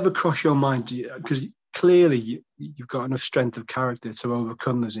 did it ever cross your mind, because clearly you've got enough strength of character to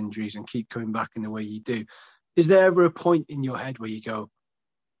overcome those injuries and keep coming back in the way you do. Is there ever a point in your head where you go,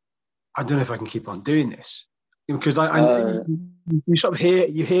 I don't know if I can keep on doing this? Because you sort of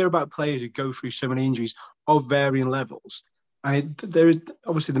hear about players who go through so many injuries of varying levels, and there is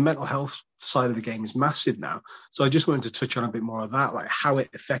obviously the mental health side of the game is massive now. So I just wanted to touch on a bit more of that, like how it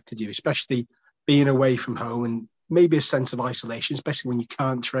affected you, especially being away from home and maybe a sense of isolation, especially when you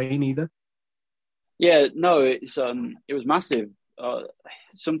can't train either. Yeah, no, it was massive. The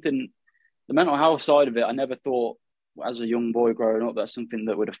mental health side of it, I never thought as a young boy growing up that's something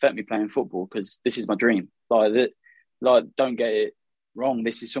that would affect me playing football, because this is my dream. Don't get it wrong.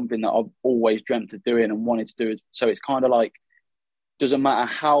 This is something that I've always dreamt of doing and wanted to do. So it's kind of like, doesn't matter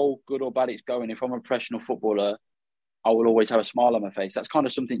how good or bad it's going. If I'm a professional footballer, I will always have a smile on my face. That's kind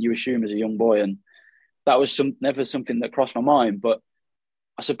of something you assume as a young boy, and that was never something that crossed my mind. But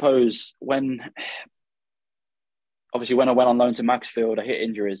I suppose when I went on loan to Macclesfield, I hit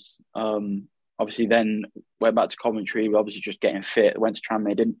injuries. Obviously, then went back to Coventry. We obviously just getting fit. Went to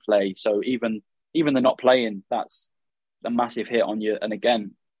Tranmere, didn't play. So even the not playing, that's a massive hit on you. And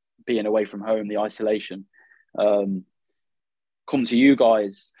again, being away from home, the isolation. Come to you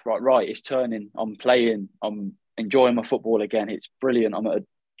guys, right? It's turning. I'm playing. I'm enjoying my football again. It's brilliant. I'm at a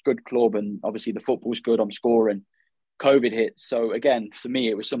good club, and obviously the football's good. I'm scoring. COVID hits. So again, for me,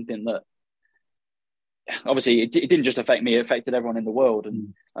 it was something that obviously it didn't just affect me; it affected everyone in the world.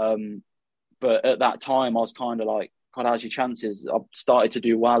 And but at that time, I was kind of like, God, how's your chances? I've started to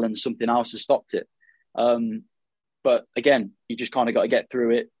do well, and something else has stopped it. But again, you just kind of got to get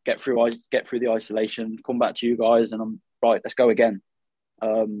through it, get through the isolation, come back to you guys, and I'm right. Let's go again.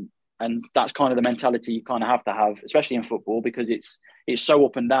 And that's kind of the mentality you kind of have, especially in football, because it's so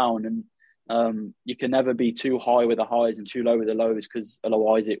up and down, and you can never be too high with the highs and too low with the lows, because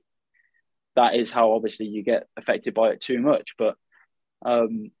otherwise that is how obviously you get affected by it too much. But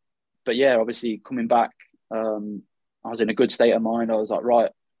yeah, obviously coming back, I was in a good state of mind. I was like, right,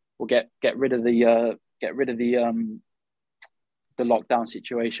 we'll get rid of the lockdown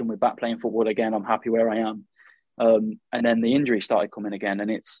situation. We're back playing football again. I'm happy where I am. And then the injury started coming again, and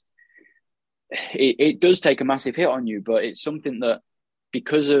it does take a massive hit on you, but it's something that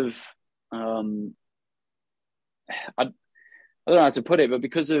because of I don't know how to put it, but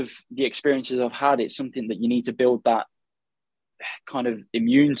because of the experiences I've had, it's something that you need to build that kind of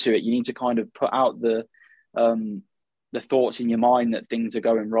immune to it. You need to kind of put out the thoughts in your mind that things are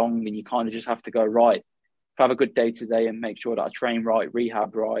going wrong, and you kind of just have to go, right, if I have a good day today and make sure that I train right,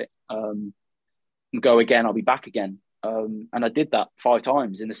 rehab right, and go again, I'll be back again. And I did that 5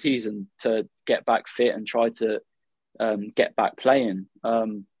 times in the season to get back fit and try to get back playing.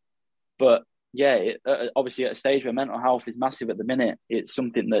 But yeah, obviously at a stage where mental health is massive at the minute, it's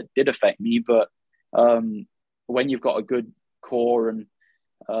something that did affect me. But when you've got a good core, and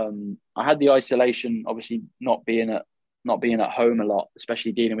I had the isolation, obviously not being at home a lot,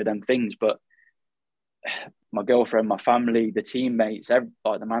 especially dealing with them things. But my girlfriend, my family, the teammates,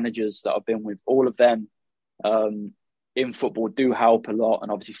 like the managers that I've been with, all of them in football do help a lot.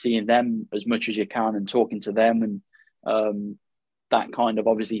 And obviously seeing them as much as you can and talking to them, and that kind of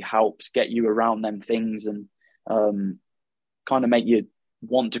obviously helps get you around them things, and kind of make you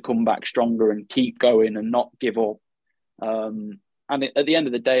want to come back stronger and keep going and not give up. And at the end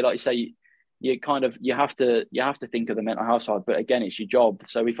of the day, like you say, you have to think of the mental health side, but again, it's your job.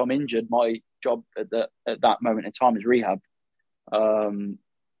 So if I'm injured, my job at that moment in time is rehab,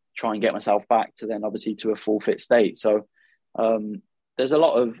 try and get myself back to then obviously to a full fit state. So there's a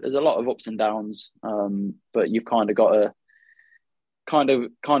lot of ups and downs, but you've kind of got to kind of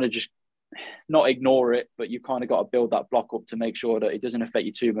just not ignore it, but you've kind of got to build that block up to make sure that it doesn't affect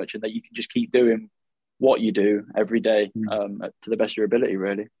you too much, and that you can just keep doing what you do every day to the best of your ability,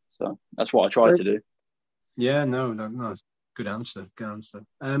 really. So that's what I try to do. Yeah, no, good answer.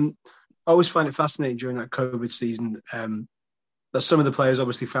 I always find it fascinating during that COVID season that some of the players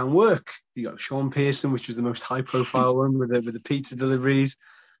obviously found work. You got Sean Pearson, which was the most high profile one with the pizza deliveries.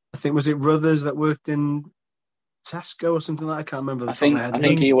 I think, was it Ruthers that worked in Tesco or something like that? I can't remember. I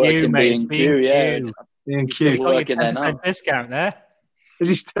think he works in B&Q, yeah. B&Q. Got your 10% discount there. Is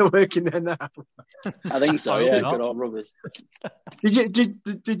he still working there now? I think so. Yeah, good old Ruthers.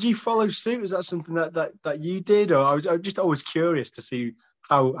 Did you follow suit? Is that something that you did, or I was just always curious to see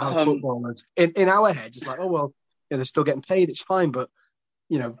how football was in our heads? It's like, oh well, they're still getting paid. It's fine, but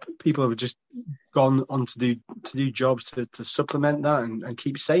people have just gone on to do jobs to supplement that and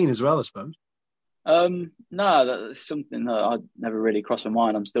keep sane as well, I suppose. No, that's something that I never really crossed my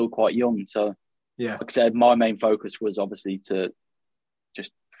mind. I'm still quite young, so yeah. Like I said, my main focus was obviously to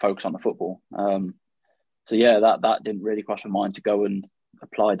just focus on the football. So yeah, that didn't really cross my mind to go and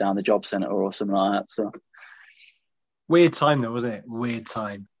apply down the job centre or something like that. So weird time though, wasn't it? Weird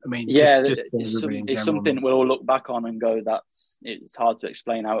time. I mean, yeah, it's something we'll all look back on and go, it's hard to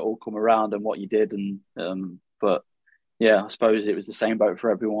explain how it all come around and what you did, and but yeah, I suppose it was the same boat for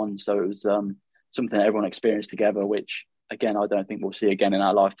everyone. So it was something that everyone experienced together, which again I don't think we'll see again in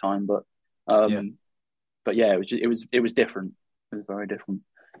our lifetime. But yeah, it was different. It was very different.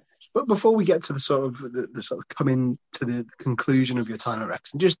 But before we get to the sort of coming to the conclusion of your time at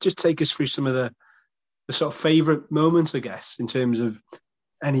Wrexham, just take us through some of the sort of favourite moments, I guess, in terms of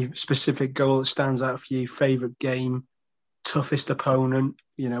any specific goal that stands out for you, favourite game, toughest opponent,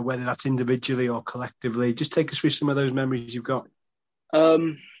 whether that's individually or collectively. Just take us through some of those memories you've got.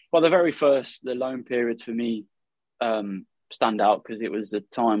 Well, the loan periods for me stand out because it was a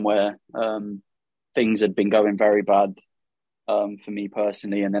time where things had been going very bad for me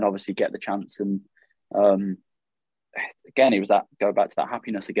personally, and then obviously get the chance, and again it was that go back to that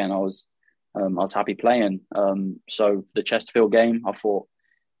happiness again. I was happy playing. So the Chesterfield game, I thought,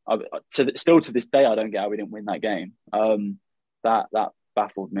 still to this day, I don't get how we didn't win that game. That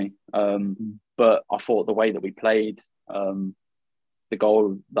baffled me. But I thought the way that we played, the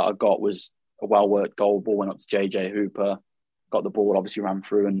goal that I got was a well worked goal. Ball went up to JJ Hooper, got the ball, obviously ran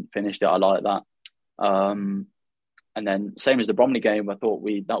through and finished it. I like that. And then same as the Bromley game, I thought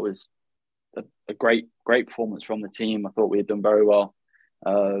that was a great performance from the team. I thought we had done very well.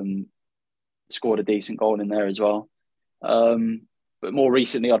 Scored a decent goal in there as well. But more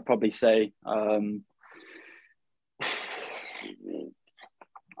recently, I'd probably say the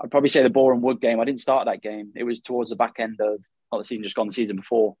Boreham Wood game. I didn't start that game. It was towards the back end of not the season just gone, the season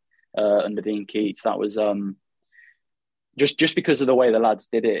before, under Dean Keats. That was just because of the way the lads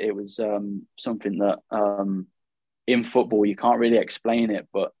did it. It was something that in football you can't really explain it,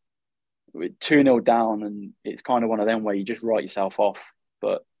 but 2-0 down, and it's kind of one of them where you just write yourself off.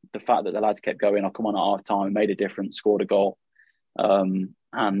 But the fact that the lads kept going, I come on at half time, made a difference, scored a goal.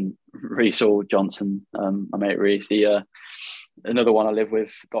 And Reece Johnson, my mate Reece, another one I live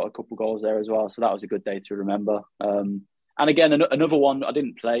with, got a couple goals there as well. So that was a good day to remember. And again, another one I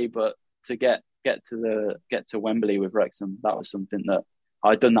didn't play, but to get to Wembley with Wrexham, that was something that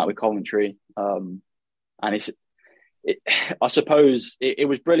I'd done that with Coventry. And I suppose it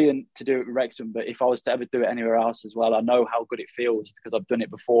was brilliant to do it with Wrexham, but if I was to ever do it anywhere else as well, I know how good it feels because I've done it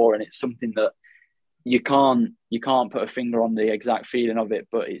before, and it's something that you can't put a finger on the exact feeling of it,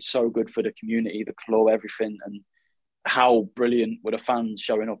 but it's so good for the community, the club, everything, and how brilliant were the fans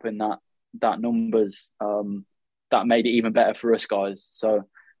showing up in that numbers. That made it even better for us guys. So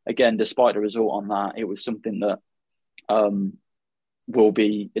again, despite the result on that, it was something that will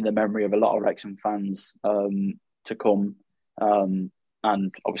be in the memory of a lot of Wrexham fans to come, and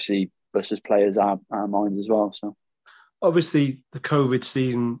obviously us as players, our minds as well. So obviously the COVID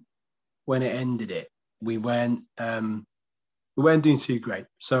season, when it ended, we weren't doing too great.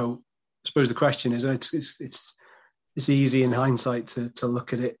 So I suppose the question is, it's easy in hindsight to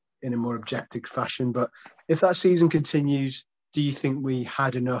look at it in a more objective fashion, but if that season continues, do you think we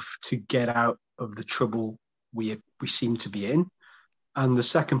had enough to get out of the trouble we seem to be in? And the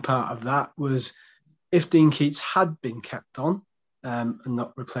second part of that was, if Dean Keats had been kept on and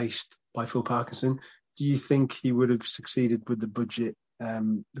not replaced by Phil Parkinson, do you think he would have succeeded with the budget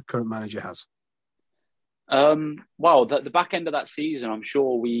the current manager has? Well, the back end of that season, I'm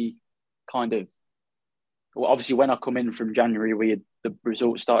sure we obviously when I come in from January, the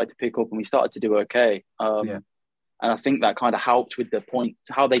results started to pick up and we started to do okay. And I think that kind of helped with the point,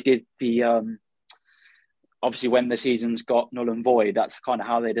 how they did the, obviously when the seasons got null and void, that's kind of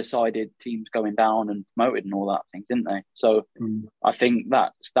how they decided teams going down and promoted and all that things, didn't they? So I think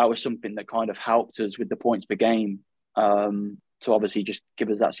that was something that kind of helped us with the points per game, to obviously just give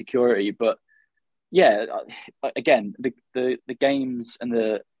us that security. But yeah, again, the games and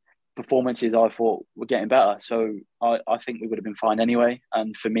the performances I thought were getting better. So I think we would have been fine anyway.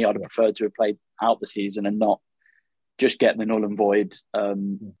 And for me, I'd have preferred to have played out the season and not just get the null and void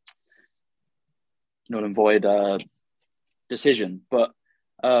decision. But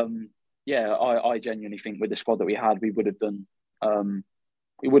I genuinely think with the squad that we had, we would have done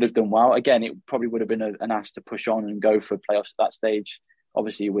well. Again, it probably would have been an ask to push on and go for playoffs at that stage,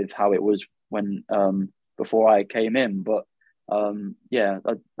 obviously with how it was when before I came in. But I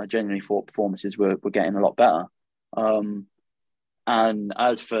genuinely thought performances were getting a lot better. And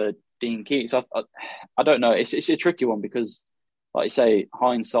as for Dean Keats, I don't know. It's a tricky one because, like you say,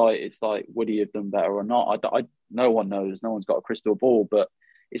 hindsight, it's like, would he have done better or not? No one knows. No one's got a crystal ball. But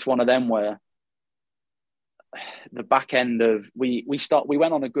it's one of them where the back end of we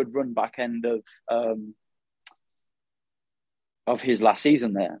went on a good run back end of his last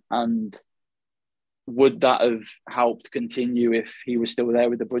season there, and would that have helped continue if he was still there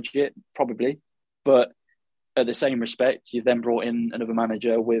with the budget? Probably. But at the same respect, you've then brought in another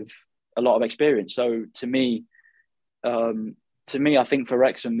manager with a lot of experience. So to me, I think for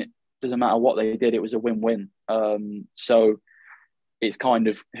Wrexham, it doesn't matter what they did, it was a win-win. So it's kind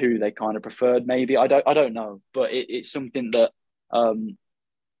of who they kind of preferred. Maybe I don't know, but it's something that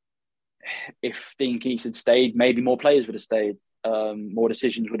if Dean Keats had stayed, maybe more players would have stayed. More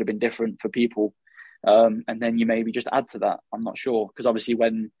decisions would have been different for people. And then you maybe just add to that. I'm not sure, because obviously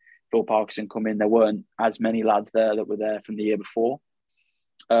when Phil Parkinson come in, there weren't as many lads there that were there from the year before,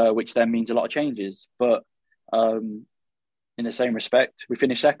 which then means a lot of changes. But in the same respect, we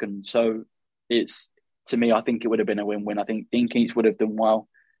finished second. So to me, I think it would have been a win-win. I think Dean Keats would have done well,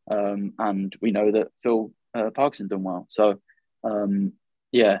 and we know that Phil Parkinson done well. So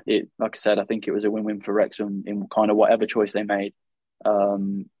like I said, I think it was a win-win for Wrexham in kind of whatever choice they made,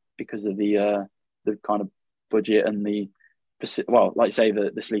 because of the kind of budget and like you say,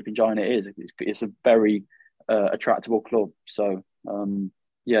 the sleeping giant it is. It's a very attractable club. So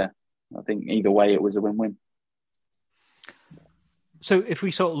I think either way it was a win-win. So if we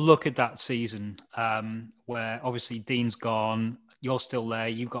sort of look at that season, where obviously Dean's gone, you're still there,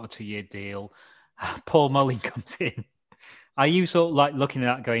 you've got a 2-year deal, Paul Mullin comes in. Are you sort of like looking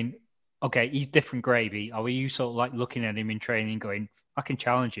at that going, okay, he's different gravy? Or are you sort of like looking at him in training going, I can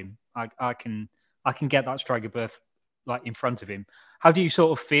challenge him. I can get that striker berth like in front of him. How do you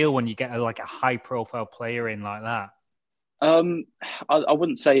sort of feel when you get a high profile player in like that? I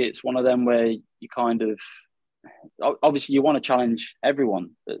wouldn't say it's one of them where you kind of, obviously you want to challenge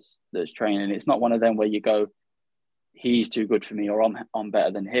everyone that's training. It's not one of them where you go, he's too good for me or I'm better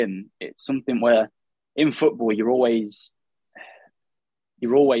than him. It's something where in football you're always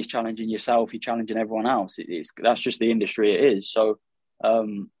you're always challenging yourself. You're challenging everyone else. That's just the industry it is. So,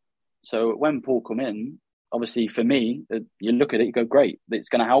 so when Paul come in, obviously for me, you look at it, you go, great. It's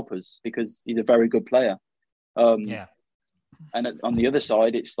going to help us because he's a very good player. Yeah. And on the other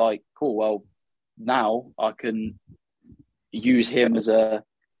side, it's like, cool. Well, now I can use him as a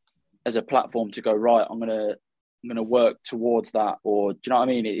platform to go, right, I'm gonna work towards that. Or do you know what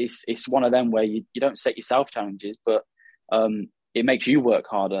I mean? It's one of them where you don't set yourself challenges, but it makes you work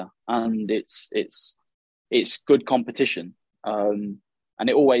harder, and it's good competition. And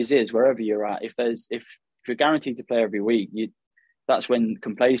it always is wherever you're at. If you're guaranteed to play every week, that's when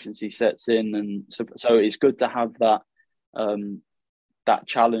complacency sets in, and so it's good to have that that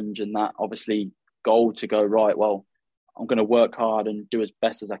challenge and that obviously goal to go, right, well, I'm going to work hard and do as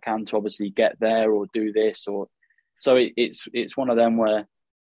best as I can to obviously get there or do this. Or so it's one of them where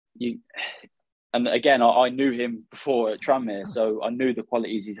you, and again, I knew him before at Tranmere, so I knew the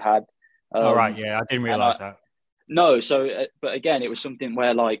qualities he's had. All right, yeah, I didn't realise that. No, so but again, it was something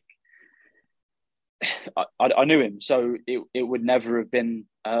where like I knew him, so it would never have been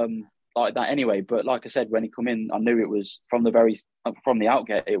like that anyway. But like I said, when he come in, I knew it was from the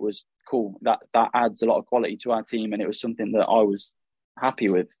outget. It was cool. That adds a lot of quality to our team, and it was something that I was happy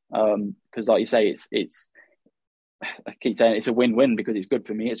with. Because, like you say, it's I keep saying it's a win-win because it's good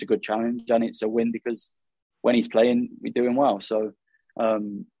for me. It's a good challenge, and it's a win because when he's playing, we're doing well. So,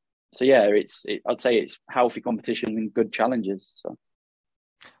 yeah, I'd say it's healthy competition and good challenges. So,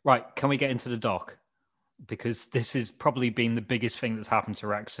 right, can we get into the doc? Because this has probably been the biggest thing that's happened to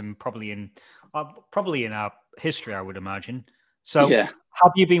Wrexham, probably in our history, I would imagine. So, yeah.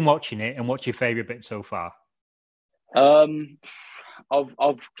 Have you been watching it, and what's your favourite bit so far?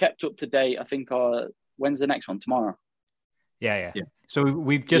 I've kept up to date. I think when's the next one? Tomorrow. Yeah. So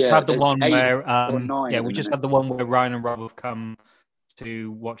we've just had the one where had the one where Ryan and Rob have come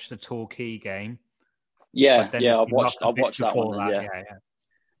to watch the Torquay game. Yeah, I've watched that one.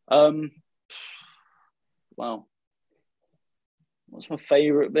 Yeah. Well, what's my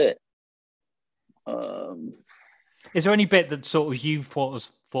favourite bit? Is there any bit that sort of you thought,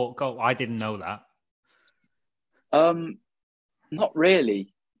 oh, I didn't know that? Not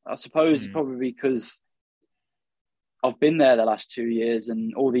really. I suppose probably because I've been there the last 2 years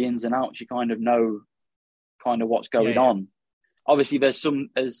and all the ins and outs, you kind of know what's going on. Obviously, there's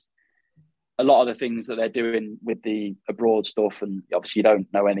a lot of the things that they're doing with the abroad stuff, and obviously you don't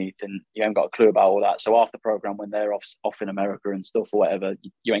know anything. You haven't got a clue about all that. So after the program, when they're off in America and stuff or whatever,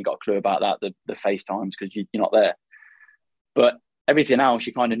 you ain't got a clue about that, the FaceTimes, because you're not there. But everything else,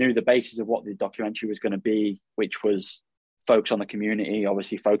 you kind of knew the basis of what the documentary was going to be, which was focus on the community,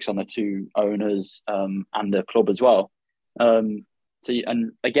 obviously focus on the two owners and the club as well. And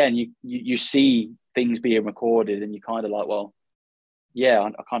again, you see things being recorded, and you kind of like, well, yeah,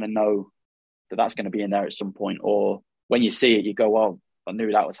 I kind of know that's going to be in there at some point. Or when you see it, you go, well, I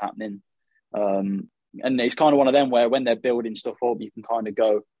knew that was happening. And it's kind of one of them where when they're building stuff up, you can kind of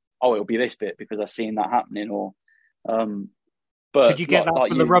go, oh, it'll be this bit because I've seen that happening. Or, but could you get that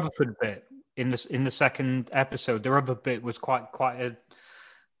from the Rutherford bit in the second episode? The Rutherford bit was quite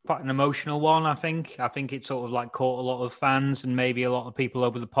an emotional one. I think it sort of like caught a lot of fans and maybe a lot of people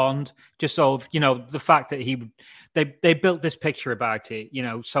over the pond. Just sort of, the fact that they built this picture about it.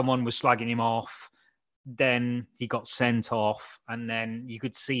 Someone was slagging him off, then he got sent off, and then you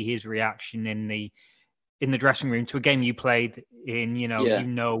could see his reaction in the dressing room to a game you played in. You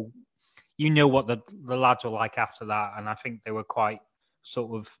know what the lads were like after that, and I think they were quite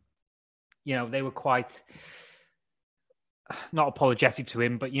sort of, they were quite not apologetic to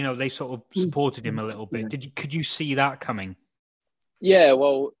him, but they sort of supported him a little bit. Could you see that coming? Yeah,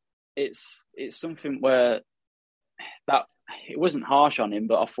 well, it's something where that it wasn't harsh on him,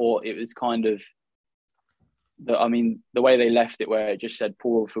 but I thought it was kind of the way they left it, where it just said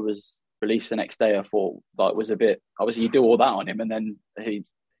Paul Rutherford was released the next day, I thought like was a bit, obviously you do all that on him and then he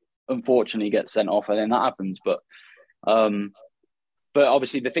unfortunately gets sent off and then that happens. But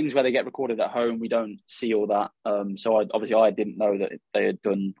obviously the things where they get recorded at home, we don't see all that. So I didn't know that they had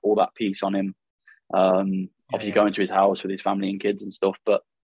done all that piece on him. Obviously going to his house with his family and kids and stuff. But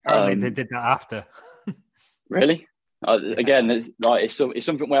apparently they did that after. Really? Again, it's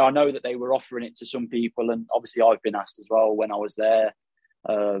something where I know that they were offering it to some people, and obviously I've been asked as well when I was there.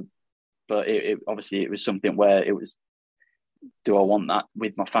 But it obviously it was something where it was, do I want that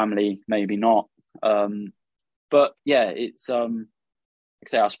with my family? Maybe not. But yeah, it's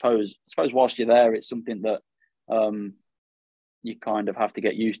I suppose whilst you're there, it's something that you kind of have to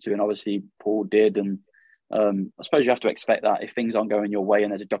get used to, and obviously Paul did, and I suppose you have to expect that if things aren't going your way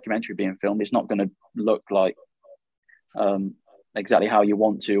and there's a documentary being filmed, it's not going to look like exactly how you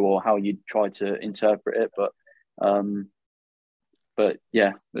want to or how you try to interpret it. But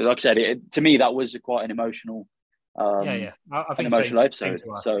yeah, like I said, to me that was quite an emotional, I an think emotional same episode.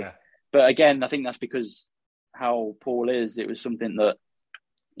 to us, So, yeah. but again, I think that's because how Paul is. It was something that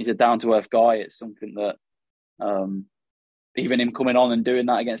he's a down to earth guy. It's something that even him coming on and doing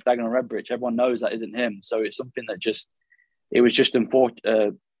that against Dagenham and Redbridge, everyone knows that isn't him. So it's something that it was just an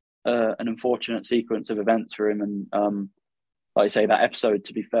unfortunate sequence of events for him. And like I say, that episode,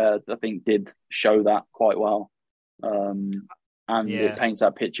 to be fair, I think did show that quite well. And it paints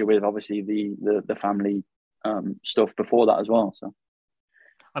that picture with obviously the family stuff before that as well. So,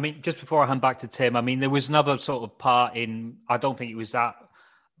 I mean, just before I hand back to Tim, I mean, there was another sort of part in, I don't think it was that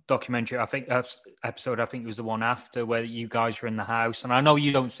documentary, I think episode, I think it was the one after where you guys were in the house. And I know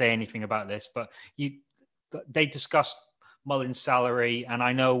you don't say anything about this, but they discussed Mullins' salary. And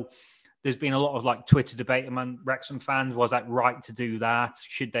I know there's been a lot of like Twitter debate among Wrexham fans. Was that right to do that?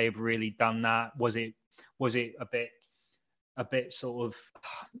 Should they have really done that? Was it a bit sort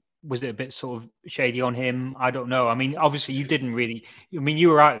of shady on him? I don't know. I mean, obviously you didn't really, I mean, you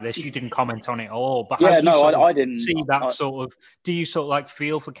were out of this, you didn't comment on it all, but yeah, how do you I didn't see that do you sort of like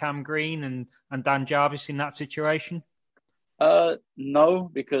feel for Cam Green and Dan Jarvis in that situation? No,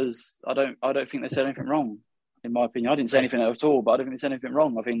 because I don't think they said anything wrong, in my opinion. I didn't say anything at all, but I don't think they said anything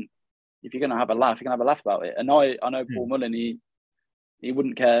wrong. I think if you're going to have a laugh, you can have a laugh about it. And I know Paul Mullin, he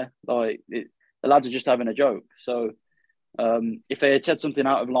wouldn't care. Like the lads are just having a joke. So if they had said something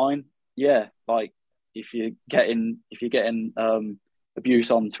out of line, yeah, like if you're getting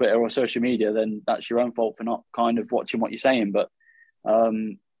abuse on Twitter or social media, then that's your own fault for not kind of watching what you're saying. But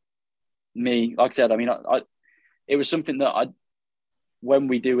me, like I said, I mean, it was something that when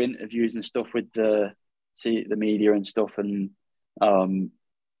we do interviews and stuff with the media and stuff, and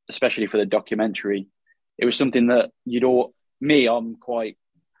especially for the documentary, it was something that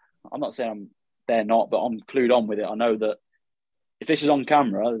I'm not saying they're not, but I'm clued on with it. I know that if this is on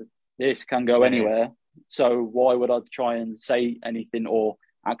camera, this can go anywhere. So why would I try and say anything or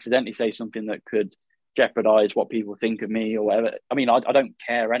accidentally say something that could jeopardize what people think of me or whatever? I mean, I don't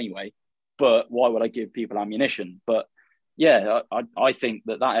care anyway, but why would I give people ammunition? But yeah, I think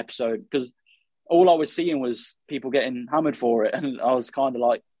that episode, because all I was seeing was people getting hammered for it, and I was kind of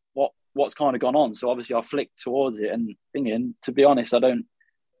like, what's kind of gone on? So obviously I flicked towards it and thinking, to be honest, I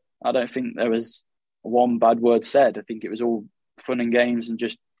don't think there was one bad word said. I think it was all fun and games and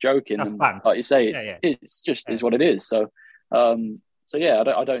just joking. That's and fun. Like you say, it's just is what it is. So, yeah,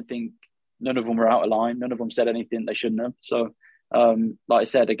 I don't think none of them were out of line. None of them said anything they shouldn't have. So, like I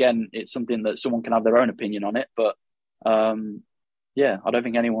said, again, it's something that someone can have their own opinion on it. But yeah, I don't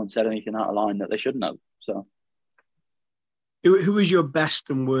think anyone said anything out of line that they shouldn't have. So. Who was your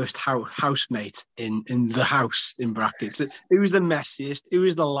best and worst housemate in the house, in brackets? Who was the messiest? Who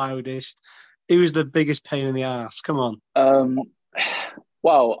was the loudest? Who was the biggest pain in the ass? Come on.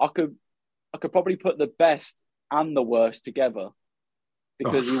 Well, I could probably put the best and the worst together,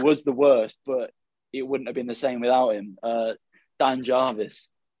 because he was the worst, but it wouldn't have been the same without him. Dan Jarvis,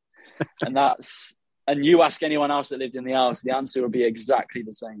 and you ask anyone else that lived in the house, the answer would be exactly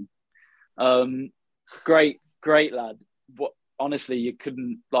the same. Great lad. But honestly, you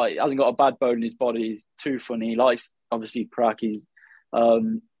couldn't, like, hasn't got a bad bone in his body. He's too funny. He likes, obviously, crack. He's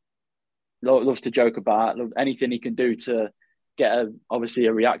loves to joke about anything he can do to get obviously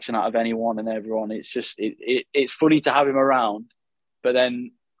a reaction out of anyone and everyone. It's just it's funny to have him around. But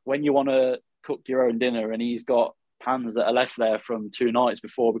then when you want to cook your own dinner and he's got pans that are left there from 2 nights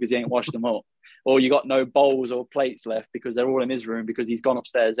before because he ain't washed them up, or you got no bowls or plates left because they're all in his room because he's gone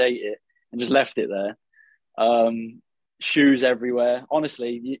upstairs, ate it, and just left it there. Shoes everywhere.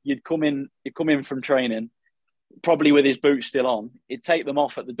 Honestly, you'd come in from training, probably with his boots still on. He'd take them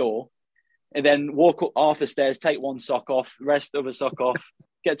off at the door, and then walk up half the stairs, take one sock off, rest of a sock off,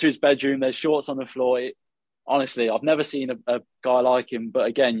 get to his bedroom. There's shorts on the floor. Honestly, I've never seen a guy like him. But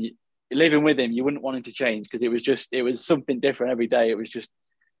again, living with him, you wouldn't want him to change, because it was something different every day. It was just,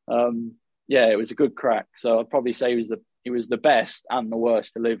 it was a good crack. So I'd probably say he was the best and the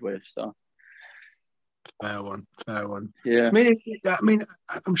worst to live with. So. Fair one. Yeah. I mean,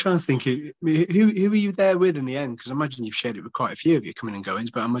 I'm trying to think. Who were you there with in the end? Because I imagine you've shared it with quite a few of you coming and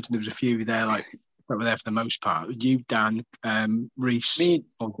goings, but I imagine there was a few of you there, like, that were there for the most part. You, Dan, Reese.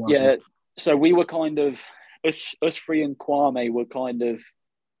 Yeah. So we were kind of us three, and Kwame were kind of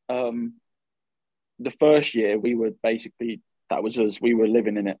the first year we were basically, that was us. We were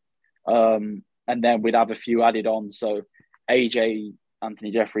living in it, and then we'd have a few added on. So AJ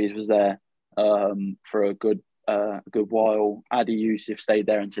Anthony Jeffries was there for a good while. Adi Yusuf stayed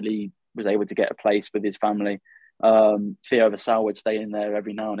there until he was able to get a place with his family. Theo Vassal would stay in there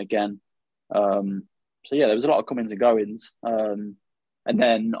every now and again. So yeah, there was a lot of comings and goings. And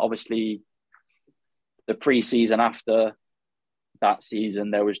then obviously the pre-season after that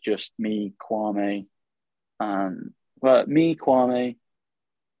season, there was just me, Kwame, Kwame.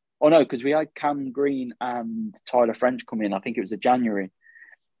 Oh no, because we had Cam Green and Tyler French come in. I think it was January.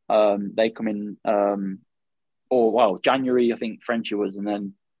 They come in, January, I think Frenchy was, and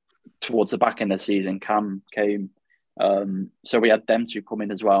then towards the back end of the season, Cam came. So we had them two come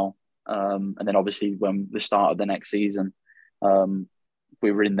in as well. And then obviously when the start of the next season,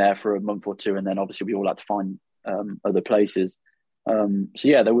 we were in there for a month or two, and then obviously we all had to find other places. So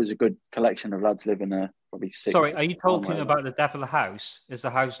yeah, there was a good collection of lads living there. Probably 6. Sorry, are you talking about the Death of the House? Is the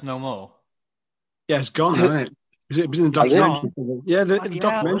house no more? Yeah, it's gone, isn't it? It was in the documentary. Yeah, the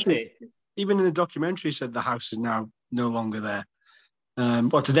documentary. Was it? Even in the documentary, said the house is now no longer there.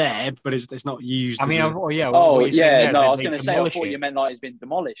 Well, it's there, but it's not used. I was going to say, I thought you meant like it's been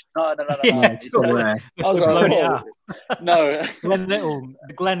demolished. No. It's still there. I was like, no.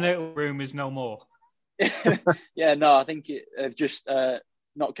 The Glen Little room is no more. Yeah, no, I think they've just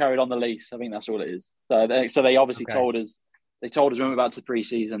not carried on the lease. I think that's all it is. So they obviously told us. They told us when we went back to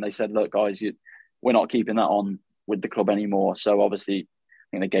pre-season. They said, "Look, guys, we're not keeping that on with the club anymore." So obviously, I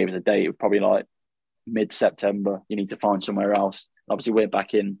think they gave us a date, probably like mid-September. You need to find somewhere else. Obviously, we're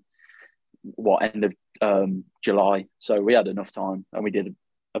back in end of July, so we had enough time, and we did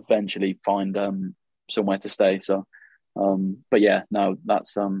eventually find somewhere to stay. So, but yeah, no,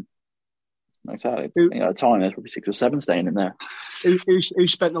 that's exactly. At the time, there's probably 6 or 7 staying in there. Who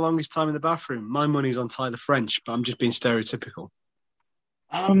spent the longest time in the bathroom? My money's on Tyler French, but I'm just being stereotypical.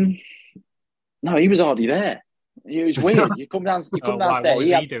 No, he was hardly there. It was weird. You come downstairs. What was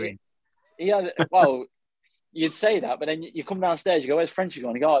he doing? He had you'd say that, but then you come downstairs. You go, "Where's Frenchie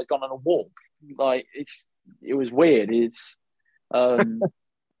gone?" You go, "Oh, he's gone on a walk." Like it was weird. I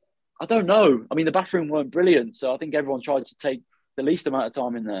don't know. I mean, the bathroom weren't brilliant, so I think everyone tried to take the least amount of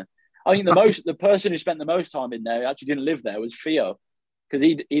time in there. I think the person who spent the most time in there actually didn't live there was Theo, because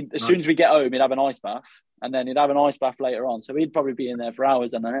as soon as we get home, he'd have an ice bath, and then he'd have an ice bath later on. So he'd probably be in there for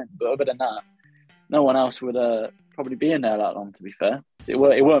hours and then. But other than that, no one else would probably be in there that long. To be fair, it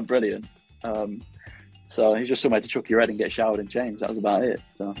weren't brilliant. So it's just somewhere to chuck your head and get showered and changed. That was about it.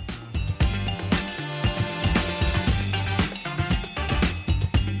 So.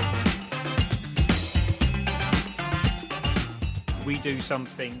 We do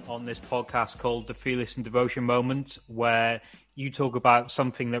something on this podcast called the Fearless and Devotion Moment, where you talk about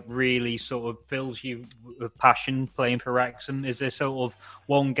something that really sort of fills you with passion playing for Wrexham. Is there sort of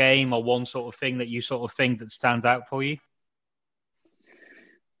one game or one sort of thing that you sort of think that stands out for you?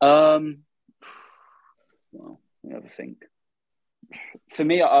 Well, let me have a think. For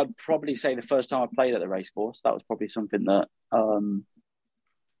me, I'd probably say the first time I played at the racecourse, that was probably something that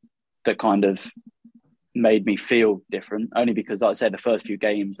that kind of made me feel different. Only because, like I said, the first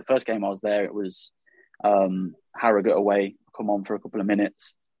game I was there, it was Harrogate away, come on for a couple of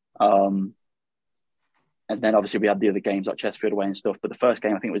minutes. And then obviously we had the other games like Chesterfield away and stuff. But the first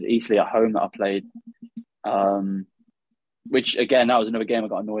game, I think it was Eastleigh at home that I played. Which, again, that was another game I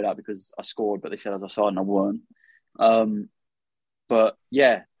got annoyed at because I scored, but they said as I saw and I won. But,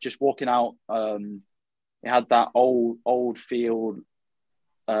 yeah, just walking out, it had that old field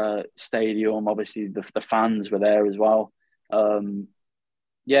stadium. Obviously, the fans were there as well. First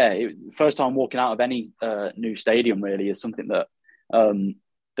time walking out of any new stadium, really, is something that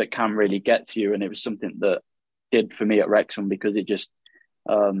that can really get to you. And it was something that did for me at Wrexham because it just...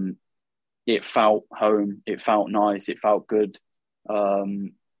 it felt home, it felt nice, it felt good.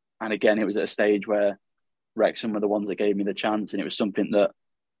 And again, it was at a stage where Wrexham were the ones that gave me the chance. And it was something that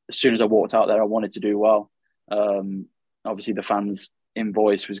as soon as I walked out there, I wanted to do well. Obviously, the fans'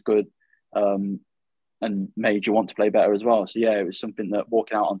 invoice was good and made you want to play better as well. So, yeah, it was something that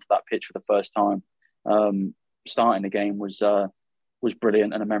walking out onto that pitch for the first time, starting the game was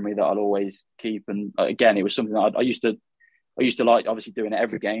brilliant and a memory that I'll always keep. And again, it was something that I used to like, obviously, doing it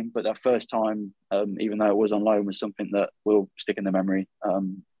every game, but that first time, even though it was on loan, was something that will stick in the memory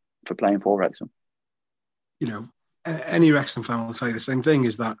for playing for Wrexham. You know, any Wrexham fan will say the same thing,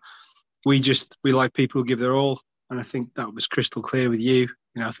 is that we like people who give their all. And I think that was crystal clear with you.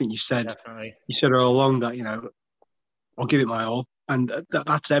 You know, I think you said all along that, you know, I'll give it my all. And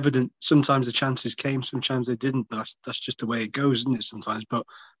that's evident. Sometimes the chances came, sometimes they didn't. But that's just the way it goes, isn't it, sometimes? But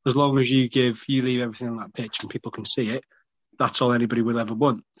as long as you leave everything on that pitch and people can see it, that's all anybody will ever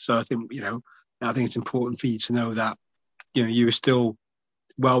want. So I think, you know, it's important for you to know that, you know, you were still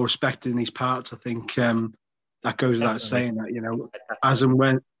well respected in these parts. I think that goes without saying that, you know, as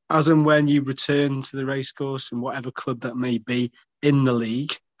and as and when you return to the racecourse and whatever club that may be in the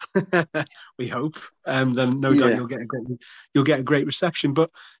league, we hope, then no doubt you'll get a great reception.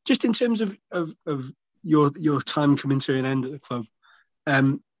 But just in terms of your time coming to an end at the club,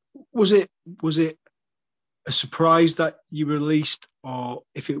 was it a surprise that you were released, or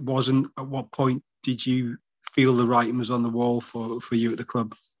if it wasn't, at what point did you feel the writing was on the wall for you at the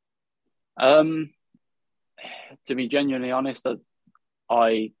club? To be genuinely honest,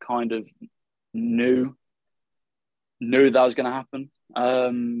 I kind of knew that was going to happen.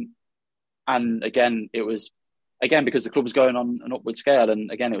 And again, it was because the club was going on an upward scale, and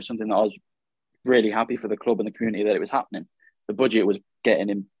again, it was something that I was really happy for the club and the community that it was happening. The budget was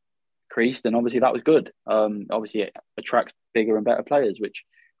getting increased, and obviously that was good. Obviously, it attracts bigger and better players, which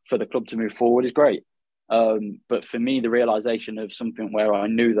for the club to move forward is great. But for me, the realization of something where I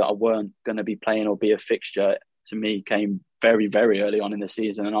knew that I weren't going to be playing or be a fixture, to me, came very, very early on in the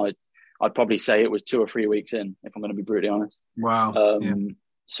season, and I'd probably say it was 2 or 3 weeks in, if I'm going to be brutally honest. Wow.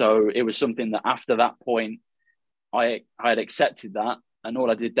 So it was something that after that point, I had accepted that, and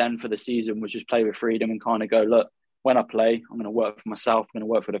all I did then for the season was just play with freedom and kind of go, look, when I play, I'm going to work for myself, I'm going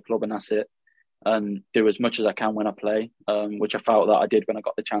to work for the club, and that's it. And do as much as I can when I play, which I felt that I did when I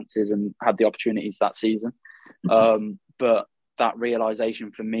got the chances and had the opportunities that season. But that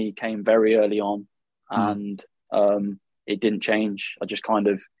realisation for me came very early on, and it didn't change. I just kind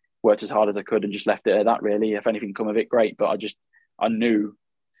of worked as hard as I could and just left it at that, really. If anything come of it, great. But I knew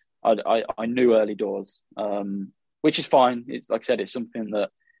early doors, which is fine. It's like I said, it's something that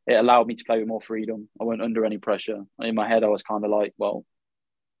it allowed me to play with more freedom. I wasn't under any pressure. In my head, I was kind of like, well,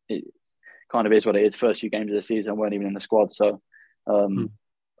 it kind of is what it is. First few games of the season, I weren't even in the squad. So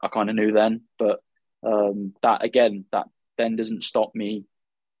I kind of knew then. But that then doesn't stop me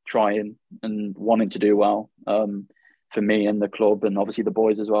trying and wanting to do well for me and the club and obviously the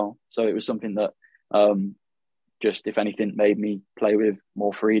boys as well. So it was something that just, if anything, made me play with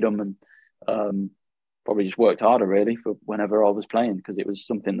more freedom and probably just worked harder really for whenever I was playing, because it was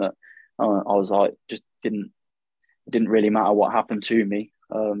something that I was like, just didn't really matter what happened to me.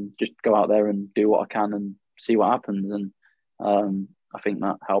 Just go out there and do what I can and see what happens. And I think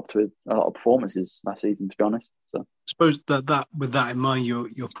that helped with a lot of performances last season, to be honest. So I suppose that with that in mind,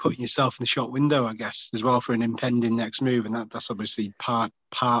 you're putting yourself in the shop window, I guess, as well, for an impending next move, and that's obviously part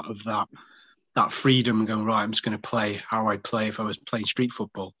of that freedom and going, right, I'm just going to play how I play if I was playing street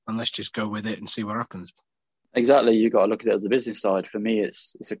football, and let's just go with it and see what happens. Exactly, you got to look at it as a business side. For me,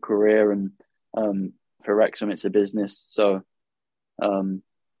 it's a career, and for Wrexham, it's a business. So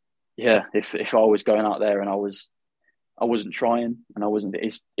if I was going out there and I wasn't trying, and I wasn't,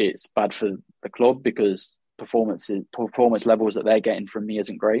 it's bad for the club because performance levels that they're getting from me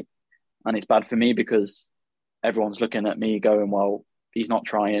isn't great, and it's bad for me because everyone's looking at me going, well, he's not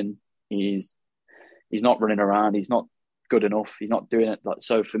trying, he's not running around, he's not good enough, he's not doing it.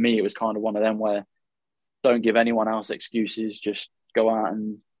 So for me, it was kind of one of them where don't give anyone else excuses, just go out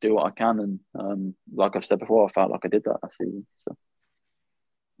and do what I can. And like I've said before, I felt like I did that last season. So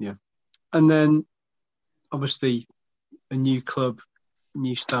yeah, and then obviously a new club,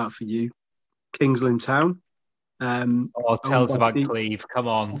 new start for you, Kings Lynn Town. Tell us about Cleve. Come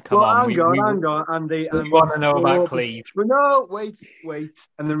on. Hang on, Andy. We want to know about Cleve. No, wait.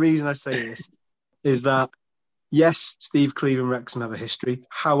 And the reason I say this is that, yes, Steve Cleve and Wrexham have a history.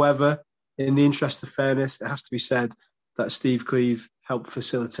 However, in the interest of fairness, it has to be said that Steve Cleve helped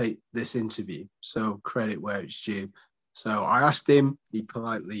facilitate this interview. So credit where it's due. So I asked him, he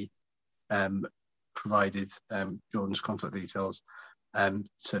politely provided Jordan's contact details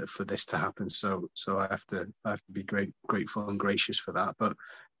for this to happen. So I have to be grateful and gracious for that. But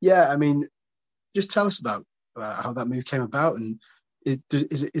yeah, I mean, just tell us about how that move came about, and is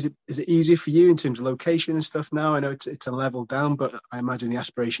it easier for you in terms of location and stuff now? I know it's a level down, but I imagine the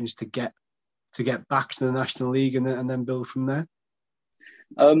aspiration is to get back to the National League and then build from there.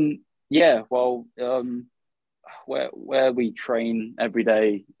 Where we train every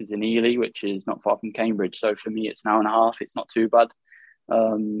day is in Ely, which is not far from Cambridge. So for me, it's an hour and a half. It's not too bad.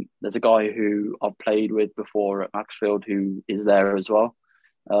 There's a guy who I've played with before at Maxfield who is there as well.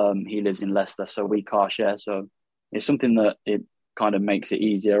 He lives in Leicester, so we car share. So it's something that it kind of makes it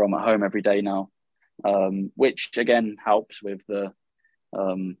easier. I'm at home every day now, which again helps with the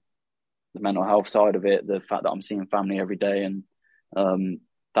mental health side of it. The fact that I'm seeing family every day, and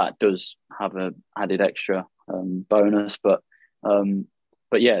that does have a added extra bonus. But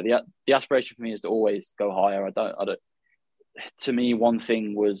yeah, the aspiration for me is to always go higher. I don't. To me, one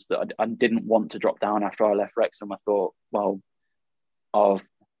thing was that I didn't want to drop down after I left Wrexham. I thought, well,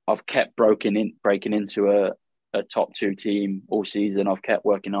 I've kept breaking into a top 2 team all season. I've kept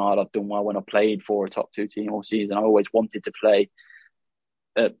working hard. I've done well when I played for a top 2 team all season. I always wanted to play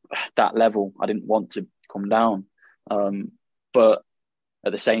at that level. I didn't want to come down. But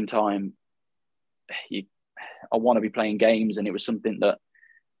at the same time, I want to be playing games, and it was something that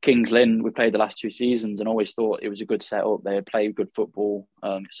Kings Lynn, we played the last 2 seasons, and always thought it was a good setup. They played good football.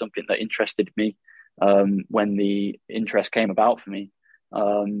 Something that interested me when the interest came about for me.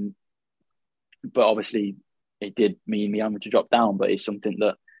 But obviously, it did mean me having to drop down. But it's something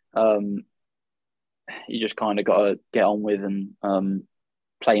that you just kind of got to get on with, and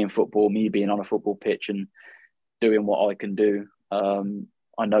playing football, me being on a football pitch and doing what I can do.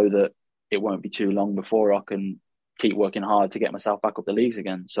 I know that it won't be too long before I can keep working hard to get myself back up the leagues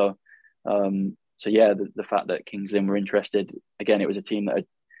again. So yeah, the fact that Kings Lynn were interested, again, it was a team that had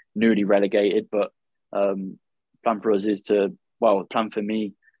newly relegated, but plan for us is plan for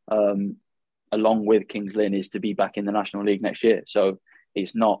me, along with Kings Lynn, is to be back in the National League next year. So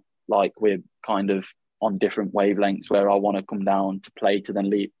it's not like we're kind of on different wavelengths where I want to come down to play to then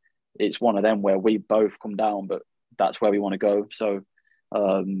leave. It's one of them where we both come down, but that's where we want to go. So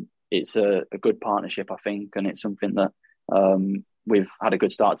it's a good partnership, I think, and it's something that we've had a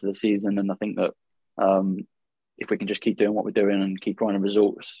good start to the season, and I think that if we can just keep doing what we're doing and keep growing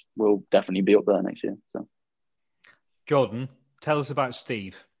results, we'll definitely be up there next year. So, Jordan, tell us about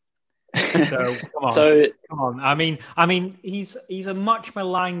Steve. So come on. I mean, he's a much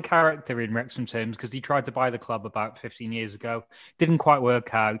maligned character in Wrexham terms because he tried to buy the club about 15 years ago. Didn't quite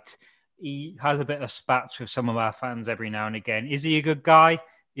work out. He has a bit of spats with some of our fans every now and again. Is he a good guy?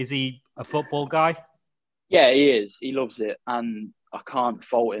 Is he a football guy? Yeah, he is. He loves it, and I can't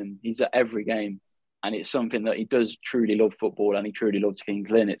fault him. He's at every game, and it's something that he does truly love football, and he truly loves Kings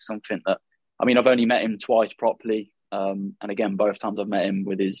Lynn. It's something that, I mean, I've only met him twice properly, and again, both times I've met him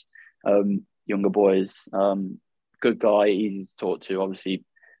with his younger boys. Good guy, easy to talk to. Obviously,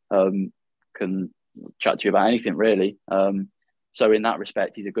 can chat to you about anything really. So in that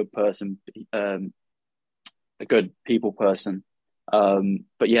respect, he's a good person, a good people person.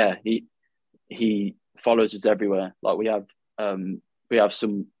 But yeah, he follows us everywhere. Like we have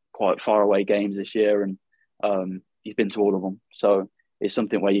some quite far away games this year, and he's been to all of them. So it's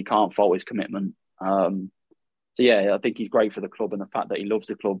something where you can't fault his commitment. So yeah, I think he's great for the club, and the fact that he loves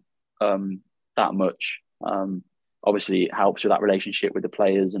the club that much, obviously it helps with that relationship with the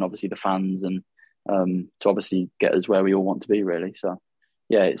players and obviously the fans, and to obviously get us where we all want to be, really. So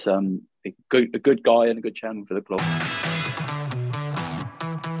yeah, it's a good guy and a good chairman for the club.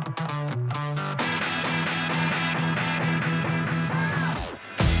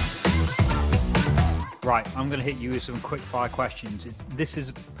 Right, I'm going to hit you with some quick fire questions. This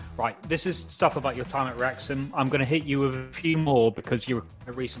is stuff about your time at Wrexham. I'm going to hit you with a few more because you're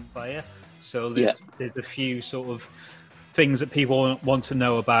a recent player. So there's a few sort of things that people want to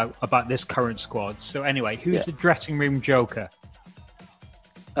know about this current squad. So anyway, who's the dressing room joker?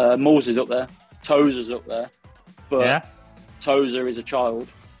 Moores is up there. Tozer's up there. But Tozer is a child.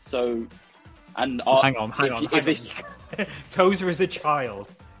 So, and hang on. Tozer is a child.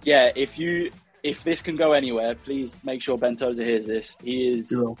 Yeah, if this can go anywhere, please make sure Ben Tozer hears this. He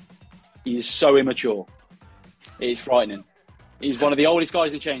is so immature. It's frightening. He's one of the oldest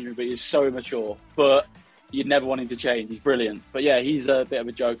guys in the changing room, but he's so immature. But you'd never want him to change. He's brilliant. But yeah, he's a bit of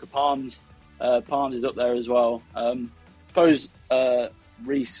a joker. Palms is up there as well. I suppose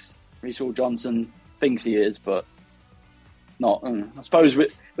Reece Hall-Johnson thinks he is, but not. I suppose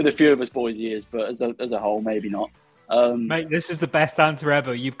with a few of us boys he is, but as a whole, maybe not. Mate, this is the best answer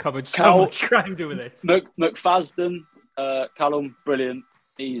ever. You've covered so much ground with this. McFadden, Callum, brilliant.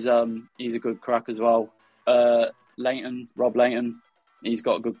 He's a good crack as well. Rob Leighton, he's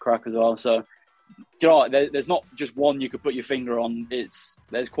got a good crack as well. So, you know, there's not just one you could put your finger on.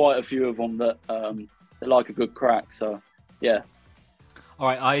 There's quite a few of them that they like a good crack. So, yeah. All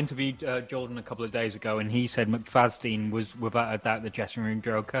right, I interviewed Jordan a couple of days ago, and he said McFadden was without a doubt the dressing room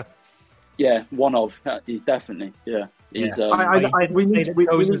joker. Yeah, one of. He's definitely, yeah. He's, we need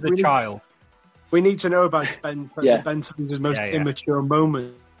a child. We need to know about Ben Tozer's most immature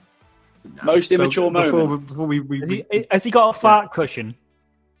moment. Most immature moment. Before we has he got a fart cushion?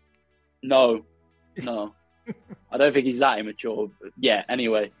 No. I don't think he's that immature. But yeah,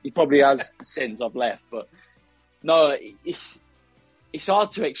 anyway. He probably has since I've left. But no, it's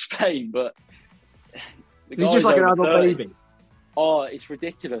hard to explain, but... Is he just like an adult baby? Oh, it's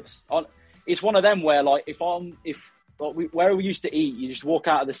ridiculous. It's one of them where, like, where we used to eat, you just walk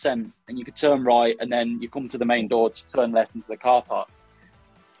out of the St and you could turn right, and then you come to the main door to turn left into the car park.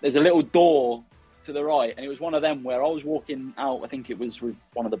 There's a little door to the right, and it was one of them where I was walking out. I think it was with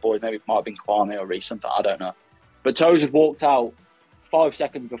one of the boys, maybe it might have been Kwame or Reece, something, I don't know. But Toes had walked out 5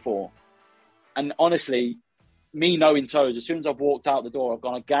 seconds before. And honestly, me knowing Toes, as soon as I've walked out the door, I've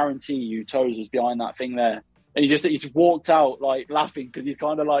gone, I guarantee you Toes was behind that thing there. And he's walked out like laughing because he's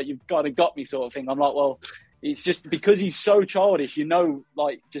kind of like, you've kind of got me sort of thing. I'm like, well, it's just because he's so childish,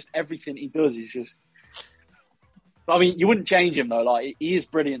 like just everything he does is just. I mean, you wouldn't change him though. Like he is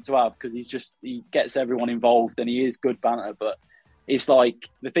brilliant to have because he gets everyone involved and he is good banter. But it's like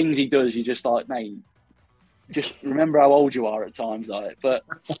the things he does, you're just like, mate, just remember how old you are at times. Like, but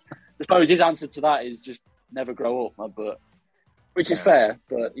I suppose his answer to that is just never grow up. But which is fair.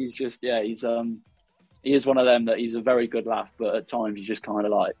 But he's just he is one of them that he's a very good laugh. But at times you just kind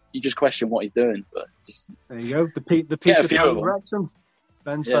of like you just question what he's doing. But just, there you go. The Peter Pan of Wrexham.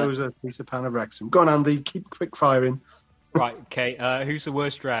 Ben Souza, Peter Pan of Wrexham. Go on, Andy. Keep quick firing. Right. Okay. Who's the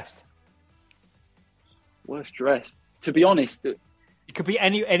worst dressed? Worst dressed. To be honest, it could be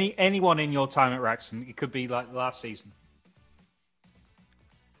anyone in your time at Wrexham. It could be like last season.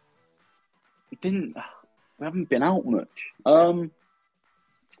 We haven't been out much.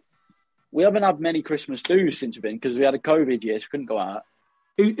 We haven't had many Christmas do's since we've been because we had a COVID year, so we couldn't go out.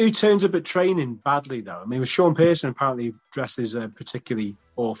 Who turns up at training badly, though? I mean, with Sean Pearson apparently dresses particularly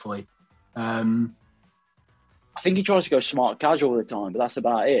awfully. I think he tries to go smart casual all the time, but that's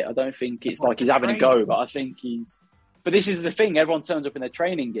about it. I don't think it's like he's having a go, but I think he's... But this is the thing, everyone turns up in their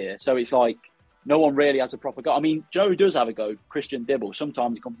training gear, so it's like no one really has a proper go. I mean, Joe who does have a go, Christian Dibble.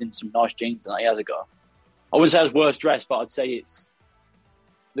 Sometimes he comes in some nice jeans and he has a go. I wouldn't say it's worst dressed, but I'd say it's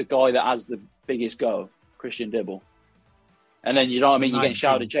the guy that has the biggest go, Christian Dibble. And then, you know what I mean, you're getting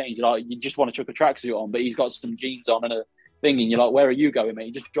shouted change. Like, you just want to chuck a tracksuit on, but he's got some jeans on and a thing, and you're like, where are you going, mate?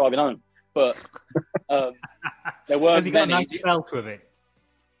 You're just driving home. But there weren't Has he got many. a nice belt with it?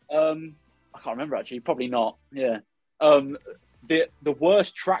 I can't remember, actually. Probably not, yeah. The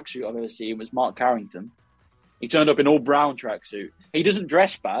worst tracksuit I've ever seen was Mark Carrington. He turned up in all brown tracksuit. He doesn't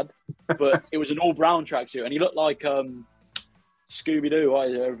dress bad, but it was an all brown tracksuit, and he looked like... Scooby-Doo, what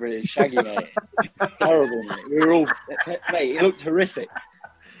is it over here? Shaggy, mate. Terrible, mate. We were all... Mate, it looked horrific.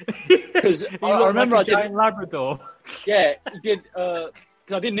 Because I remember like I did... Labrador. Yeah, he did... Because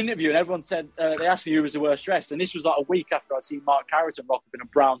I did an interview and everyone said... they asked me who was the worst dressed. And this was like a week after I'd seen Mark Carrington rock up in a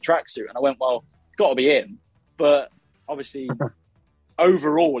brown tracksuit. And I went, well, it's got to be him. But obviously,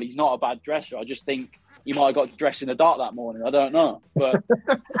 overall, he's not a bad dresser. I just think he might have got dressed in the dark that morning. I don't know. But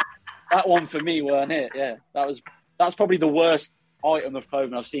that one for me weren't it. Yeah, that's probably the worst item of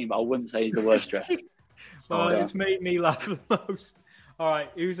clothing I've seen, but I wouldn't say he's the worst dressed. It's made me laugh the most. All right,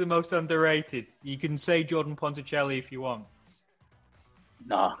 who's the most underrated? You can say Jordan Ponticelli if you want.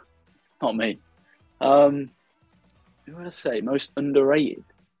 Nah, not me. Who would I say most underrated?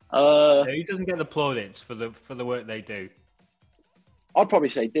 He doesn't get the plaudits for the work they do. I'd probably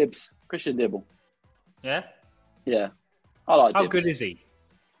say Dibs, Christian Dibble. Yeah. Yeah, I like. How Dibs. good is he?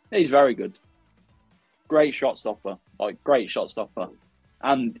 He's very good. Great shot stopper,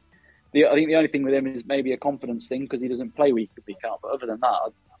 and I think the only thing with him is maybe a confidence thing because he doesn't play week out. But other than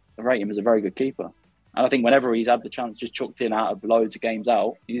that, I rate him as a very good keeper. And I think whenever he's had the chance, just chucked in out of loads of games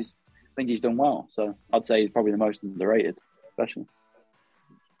out, I think he's done well. So I'd say he's probably the most underrated, especially.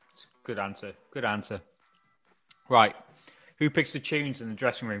 Good answer. Good answer. Right, who picks the tunes in the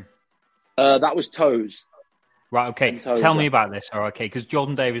dressing room? That was Toes. Right. Okay. Tell me about this. All right. Okay, because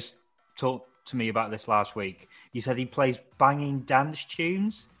Jordan Davis talked to me about this last week. You said he plays banging dance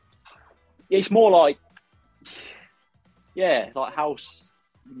tunes. It's more like, like house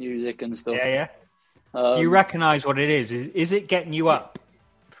music and stuff. Yeah. Do you recognise what it is? Is it getting you up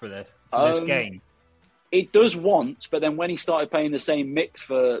for this game? It does once, but then when he started playing the same mix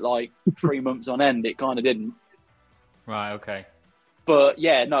for like 3 months on end, it kind of didn't. Right. Okay. But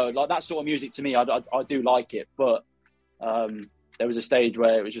yeah, no, like that sort of music to me, I do like it. But there was a stage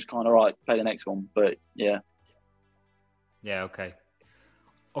where it was just kind of right, play the next one. But yeah. Yeah, okay.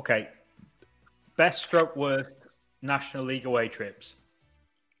 Okay. Best stroke worst National League away trips?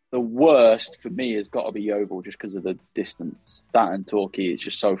 The worst for me has got to be Yeovil just because of the distance. That and Torquay is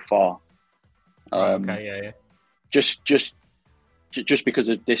just so far. Okay, yeah. Just because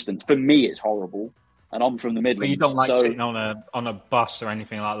of distance. For me, it's horrible. And I'm from the Midlands. But you don't like sitting on a bus or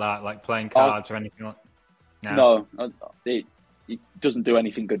anything like that, like playing cards or anything like that? No, it doesn't do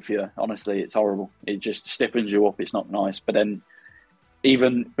anything good for you. Honestly, it's horrible. It just stiffens you up. It's not nice. But then,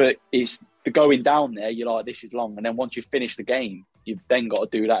 but it's the going down there. You're like, this is long, and then once you finish the game, you've then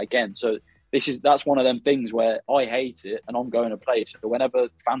got to do that again. So that's one of them things where I hate it, and I'm going to play. So whenever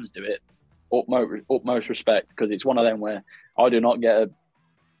fans do it, utmost respect, because it's one of them where I do not get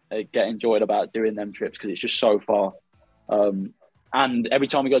enjoyed about doing them trips because it's just so far. And every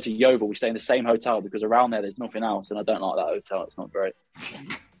time we go to Yeovil, we stay in the same hotel because around there's nothing else, and I don't like that hotel. It's not great.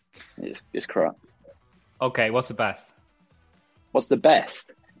 It's crap. Okay, what's the best? What's the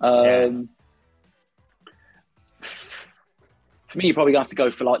best? For me, you're probably gonna have to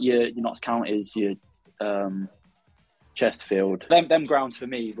go for like your Notts Counties, your Chesterfield. Them grounds for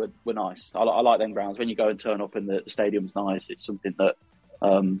me were nice. I like them grounds. When you go and turn up and the stadium's nice, it's something that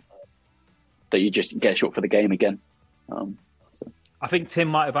that you just get up for the game again. I think Tim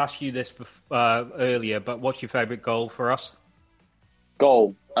might have asked you this earlier, but what's your favourite goal for us?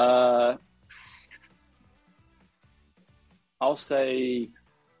 Goal. I'll say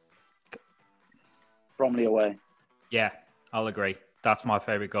Bromley away. Yeah, I'll agree. That's my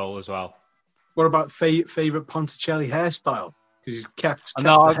favourite goal as well. What about favourite Ponticelli hairstyle? Because he's kept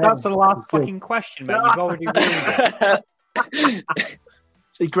no, that's the last fucking question, mate. You've already ruined it.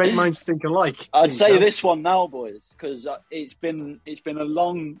 See, great minds think alike. I'd say this one now, boys, because it's been a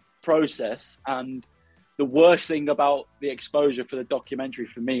long process, and the worst thing about the exposure for the documentary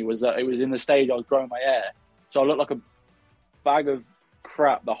for me was that it was in the stage I was growing my hair, so I looked like a bag of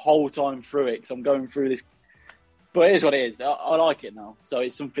crap the whole time through it. Because I'm going through this, but it is what it is. I like it now, so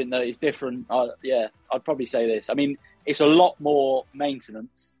it's something that is different. I'd probably say this. I mean, it's a lot more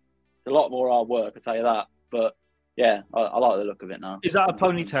maintenance. It's a lot more hard work, I'll tell you that. But yeah, I like the look of it now. Is that a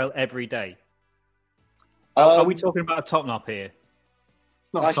ponytail every day? Are we talking about a top knot here?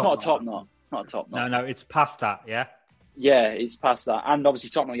 It's not a top knot. It's not a top knot. No, it's past that, yeah? Yeah, it's past that. And obviously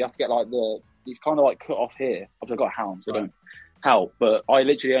top knot, you have to get like it's kind of like cut off here. I've got a hound, so don't help. But I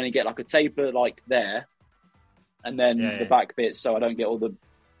literally only get like a taper like there, and then the back bit, so I don't get all the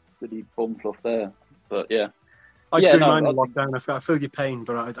bum fluff there. But yeah. I grew mine in lockdown. I feel your pain,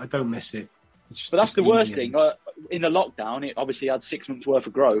 but I don't miss it. But that's the worst thing. In the lockdown, it obviously had 6 months worth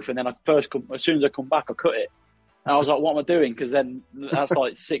of growth, and then as soon as I come back, I cut it. And I was like, "What am I doing?" Because then that's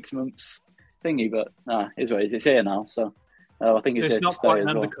like 6 months thingy. But it's what it is. It's here now, so I think it's here not to stay quite as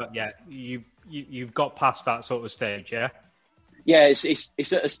an well. undercut yet. You've got past that sort of stage, yeah. Yeah, it's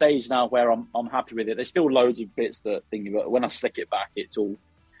at a stage now where I'm happy with it. There's still loads of bits that thingy, but when I slick it back, it's all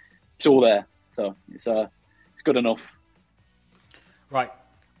there. So it's good enough. Right.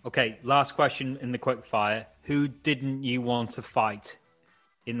 Okay, last question in the quick fire. Who didn't you want to fight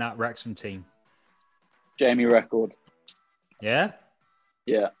in that Wrexham team? Jamie Record. Yeah?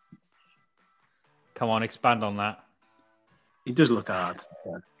 Yeah. Come on, expand on that. He does look hard.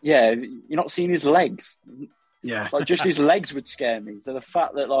 Yeah, you're not seeing his legs. Yeah. Like, just his legs would scare me. So the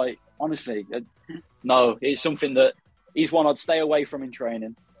fact that, like, honestly, no, it's something that he's one I'd stay away from in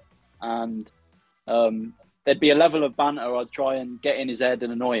training. And there'd be a level of banter I'd try and get in his head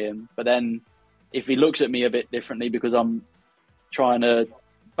and annoy him. But then if he looks at me a bit differently because I'm trying to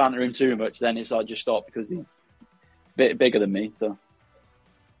banter him too much, then it's like, just stop, because he's a bit bigger than me. So,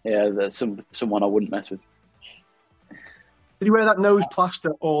 yeah, there's someone I wouldn't mess with. Did he wear that nose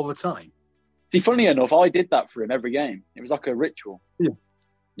plaster all the time? See, funny enough, I did that for him every game. It was like a ritual.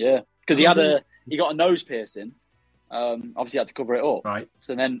 Yeah. Because he got a nose piercing. Obviously, he had to cover it up. Right.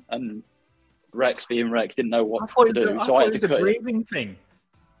 So then, and Rex, being Rex, didn't know what to do, so I had to cut it. It's a breathing thing.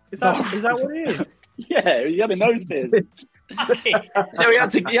 Is that what it is? Yeah, he had a nose piercing. So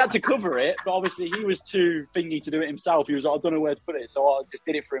he had to cover it, but obviously he was too thingy to do it himself. He was like, I don't know where to put it, so I just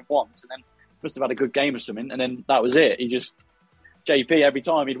did it for him once, and then must have had a good game or something, and then that was it. JP, every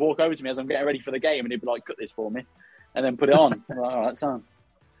time he'd walk over to me as I'm getting ready for the game, and he'd be like, cut this for me, and then put it on. I'm like, all right, Sam.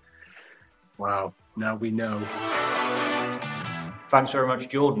 Wow, now we know. Thanks very much,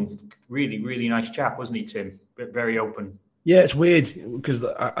 Jordan. Really, really nice chap, wasn't he, Tim? Very open. Yeah, it's weird because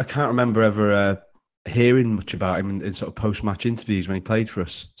I can't remember ever hearing much about him in sort of post-match interviews when he played for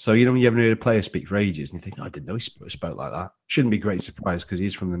us. So, when you haven't heard a player speak for ages and you think, I didn't know he spoke like that. Shouldn't be a great surprise because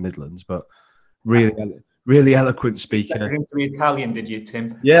he's from the Midlands, but really eloquent speaker. You him to be Italian, did you,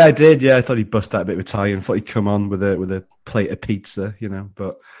 Tim? Yeah, I did. Yeah, I thought he'd bust out a bit of Italian. I thought he'd come on with a plate of pizza,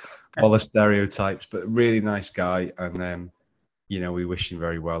 but all the stereotypes. But really nice guy, and we wish him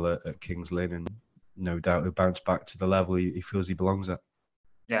very well at Kings Lynn, and no doubt he'll bounce back to the level he feels he belongs at.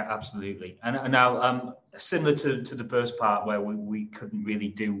 Yeah, absolutely. And now, similar to the first part where we couldn't really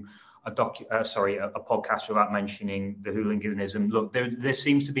do a podcast without mentioning the hooliganism. Look, there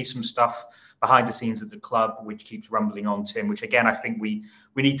seems to be some stuff behind the scenes at the club which keeps rumbling on, Tim, which again I think we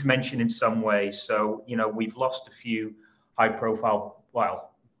need to mention in some way. So we've lost a few high profile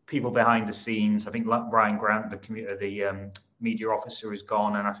people behind the scenes. I think Brian Grant, the media officer, is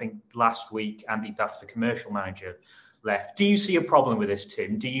gone, and I think last week Andy Duff, the commercial manager, left. Do you see a problem with this,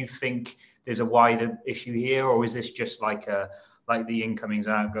 Tim? Do you think there's a wider issue here, or is this just like the incomings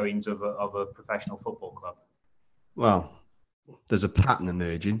and outgoings of a professional football club? Well, there's a pattern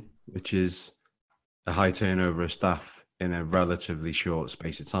emerging, which is a high turnover of staff in a relatively short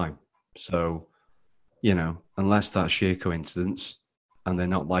space of time. So, unless that's sheer coincidence and they're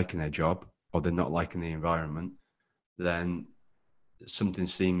not liking their job or they're not liking the environment, then something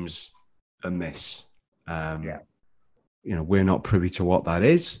seems amiss. We're not privy to what that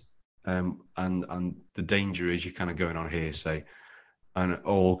is. And the danger is you're kind of going on hearsay, and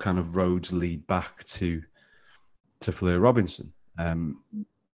all kind of roads lead back to Fleur Robinson. And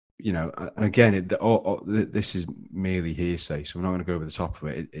again, this is merely hearsay, so we're not going to go over the top of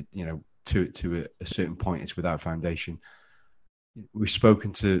it. To a certain point, it's without foundation. We've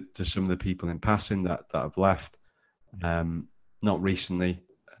spoken to some of the people in passing that have left, not recently,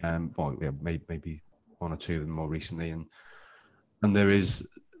 maybe one or two of them more recently, and there is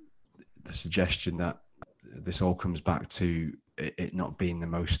the suggestion that this all comes back to it not being the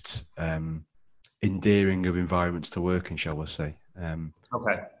most endearing of environments to work in, shall we say?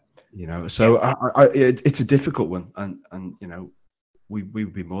 Okay. So it's a difficult one, and we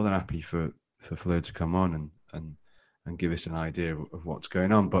would be more than happy for Fleur to come on and give us an idea of what's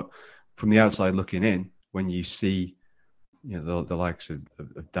going on. But from the outside looking in, when you see the likes of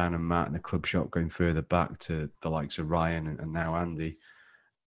Dan and Matt and the club shop going further back to the likes of Ryan and now Andy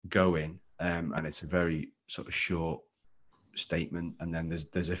going, and it's a very sort of short statement, and then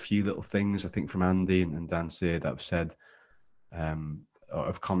there's a few little things I think from Andy and Dan Sear that have said, or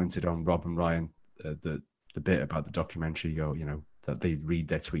have commented on Rob and Ryan, the bit about the documentary, that they read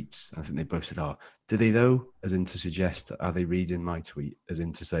their tweets. I think they both said, do they though? As in to suggest, are they reading my tweet? As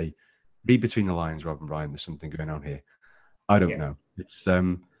in to say, read between the lines, Rob and Ryan, there's something going on here. I don't know. It's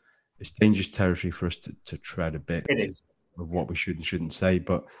dangerous territory for us to tread a bit of what we should and shouldn't say.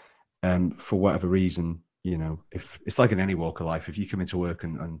 But for whatever reason, if it's like in any walk of life, if you come into work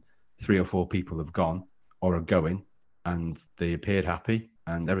and 3 or 4 people have gone or are going and they appeared happy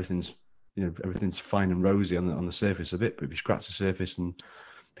and everything's fine and rosy on the surface of it, but if you scratch the surface and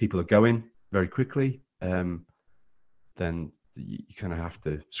people are going very quickly, then you kind of have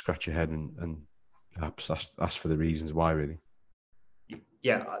to scratch your head and perhaps ask for the reasons why, really.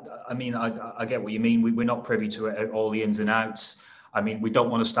 Yeah, I mean, I get what you mean. We're not privy to all the ins and outs. I mean, we don't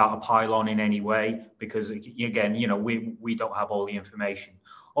want to start a pile-on in any way because, again, we don't have all the information.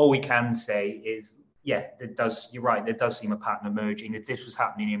 All we can say is, you're right, there does seem a pattern emerging. If this was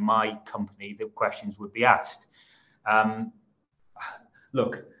happening in my company, the questions would be asked.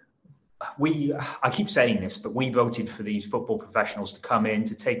 Look, I keep saying this, but we voted for these football professionals to come in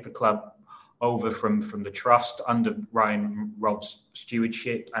to take the club over from the trust under Ryan Rob's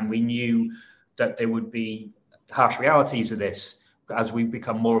stewardship, and we knew that there would be harsh realities of this as we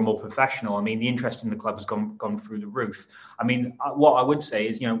become more and more professional. I mean, the interest in the club has gone through the roof. I mean, what I would say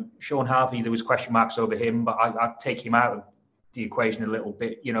is, Sean Harvey, there was question marks over him, but I'd take him out of the equation a little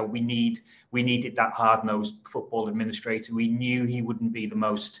bit. We needed that hard-nosed football administrator. We knew he wouldn't be the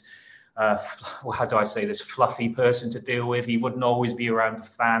most how do I say this, fluffy person to deal with. He wouldn't always be around the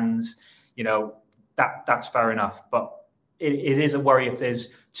fans. That's fair enough. But it is a worry if there's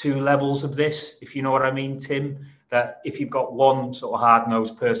 2 levels of this, if you know what I mean, Tim, that if you've got one sort of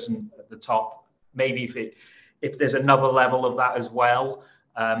hard-nosed person at the top, maybe if there's another level of that as well,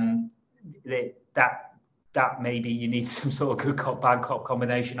 that maybe you need some sort of good cop, bad cop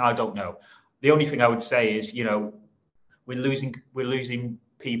combination. I don't know. The only thing I would say is, we're losing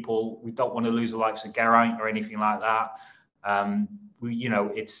people. We don't want to lose the likes of Geraint or anything like that.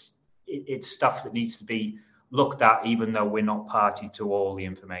 It's stuff that needs to be looked at, even though we're not party to all the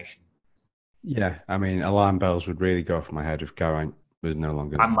information. Yeah, I mean, alarm bells would really go off my head if Geraint was no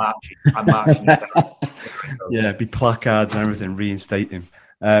longer there. I'm marching. Yeah, it'd be placards and everything, reinstate him.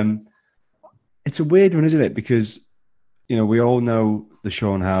 It's a weird one, isn't it? Because, we all know the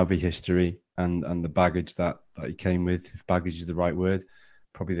Sean Harvey history and the baggage that he came with, if baggage is the right word,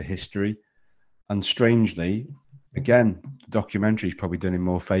 probably the history. And strangely, again, the documentary's probably done him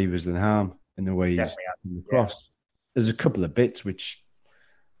more favours than harm in the way he's come across. Yeah. There's a couple of bits which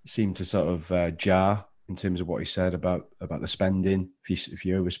seem to sort of jar in terms of what he said about the spending. If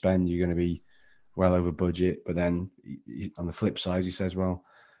you overspend, you're going to be well over budget. But then on the flip side, he says, well,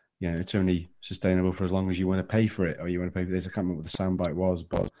 it's only sustainable for as long as you want to pay for it, or you want to pay for this. I can't remember what the soundbite was,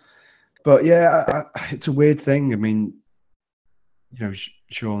 but yeah, it's a weird thing. I mean,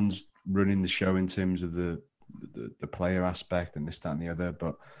 Sean's running the show in terms of the player aspect and this, that, and the other,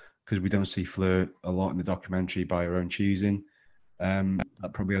 but because we don't see Fleur a lot in the documentary by her own choosing,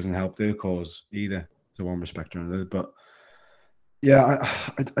 that probably hasn't helped her cause either, to one respect or another. But yeah,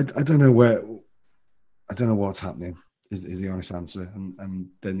 I don't know what's happening is the honest answer, and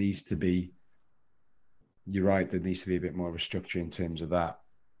there needs to be you're right. There needs to be a bit more of a structure in terms of that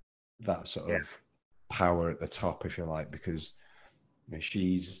sort of power at the top, if you like, because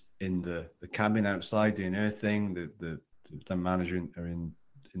she's in the cabin outside doing her thing. The manager are in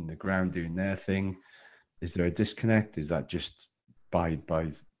the ground doing their thing. Is there a disconnect? Is that just by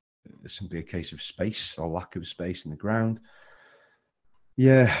simply a case of space or lack of space in the ground?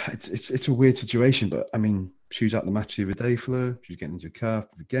 Yeah, it's a weird situation, but I mean, she was at the match the other day, Fleur. She was getting into a car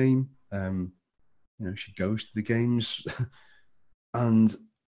after the game. She goes to the games, and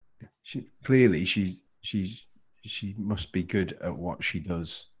she must be good at what she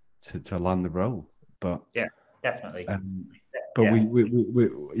does to land the role. But yeah, definitely.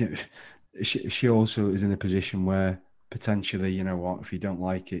 She also is in a position where potentially, you know what, if you don't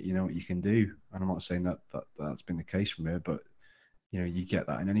like it, you know what you can do. And I'm not saying that's been the case from her, but you get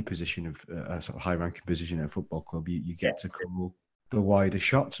that in any position of a sort of high-ranking position at a football club. You get to call the wider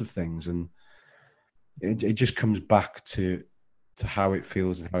shots of things, and it just comes back to how it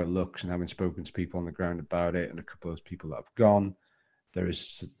feels and how it looks. And having spoken to people on the ground about it, and a couple of those people that have gone, there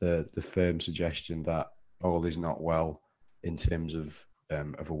is the firm suggestion that all is not well in terms of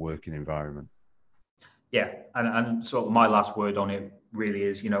a working environment. Yeah, and sort of my last word on it really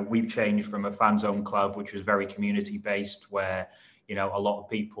is, we've changed from a fan zone club, which was very community based, where a lot of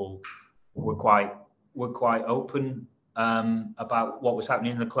people were quite open about what was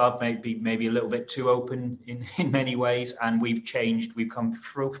happening in the club, maybe a little bit too open in many ways. And we've changed. We've come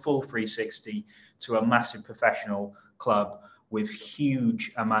through full 360 to a massive professional club with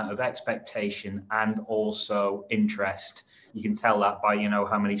huge amount of expectation and also interest. You can tell that by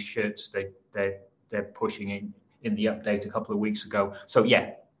how many shirts they're pushing in the update a couple of weeks ago. So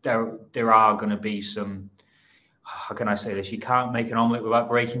yeah, there are going to be some. How can I say this? You can't make an omelette without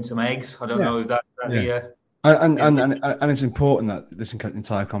breaking some eggs. I don't know if that. And it's important that this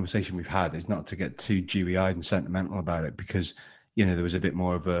entire conversation we've had is not to get too dewy-eyed and sentimental about it, because there was a bit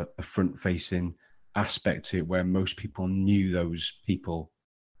more of a front-facing aspect to it where most people knew those people.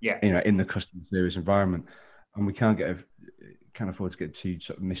 Yeah. In the customer service environment, and we can't afford to get too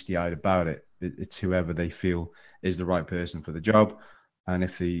sort of misty-eyed about it. It's whoever they feel is the right person for the job. And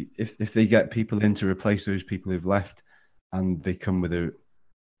if they get people in to replace those people who've left, and they come with a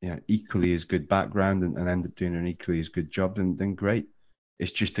equally as good background and end up doing an equally as good job, then great.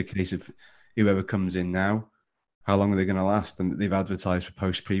 It's just a case of whoever comes in now, how long are they going to last? And they've advertised for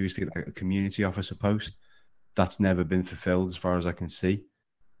posts previously, like a community officer post. That's never been fulfilled as far as I can see.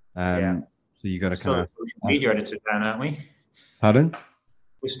 So you got to kind of social media editor down, aren't we? Pardon?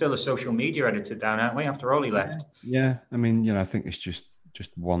 We're still a social media editor down, aren't we? After Ollie left. Yeah, I mean, I think it's just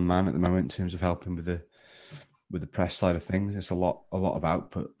one man at the moment in terms of helping with the press side of things. It's a lot of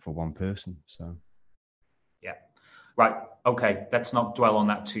output for one person. So, yeah, right. Okay, let's not dwell on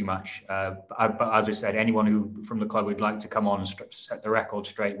that too much. But as I said, anyone who from the club would like to come on and set the record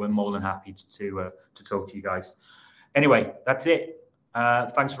straight, we're more than happy to talk to you guys. Anyway, that's it.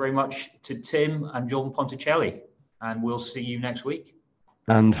 Thanks very much to Tim and Jordan Ponticelli, and we'll see you next week.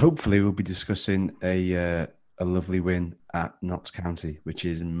 And hopefully we'll be discussing a lovely win at Notts County, which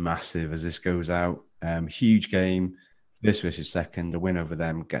is massive as this goes out. Huge game, first versus second. The win over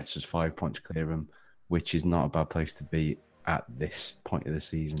them gets us 5 points clear of them, which is not a bad place to be at this point of the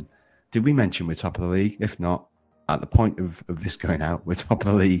season. Did we mention we're top of the league? If not, at the point of this going out, we're top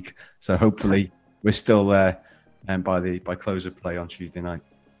of the league. So hopefully we're still there by close of play on Tuesday night.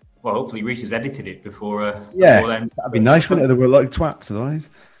 Well, hopefully Reece has edited it before then. That'd be nice, wouldn't it? They were like twats otherwise.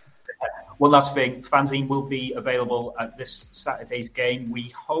 One last thing, fanzine will be available at this Saturday's game. We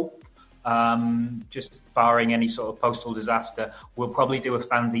hope, just barring any sort of postal disaster, we'll probably do a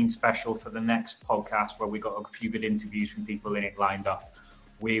fanzine special for the next podcast where we've got a few good interviews from people in it lined up.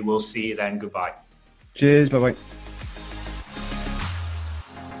 We will see you then. Goodbye. Cheers. Bye-bye.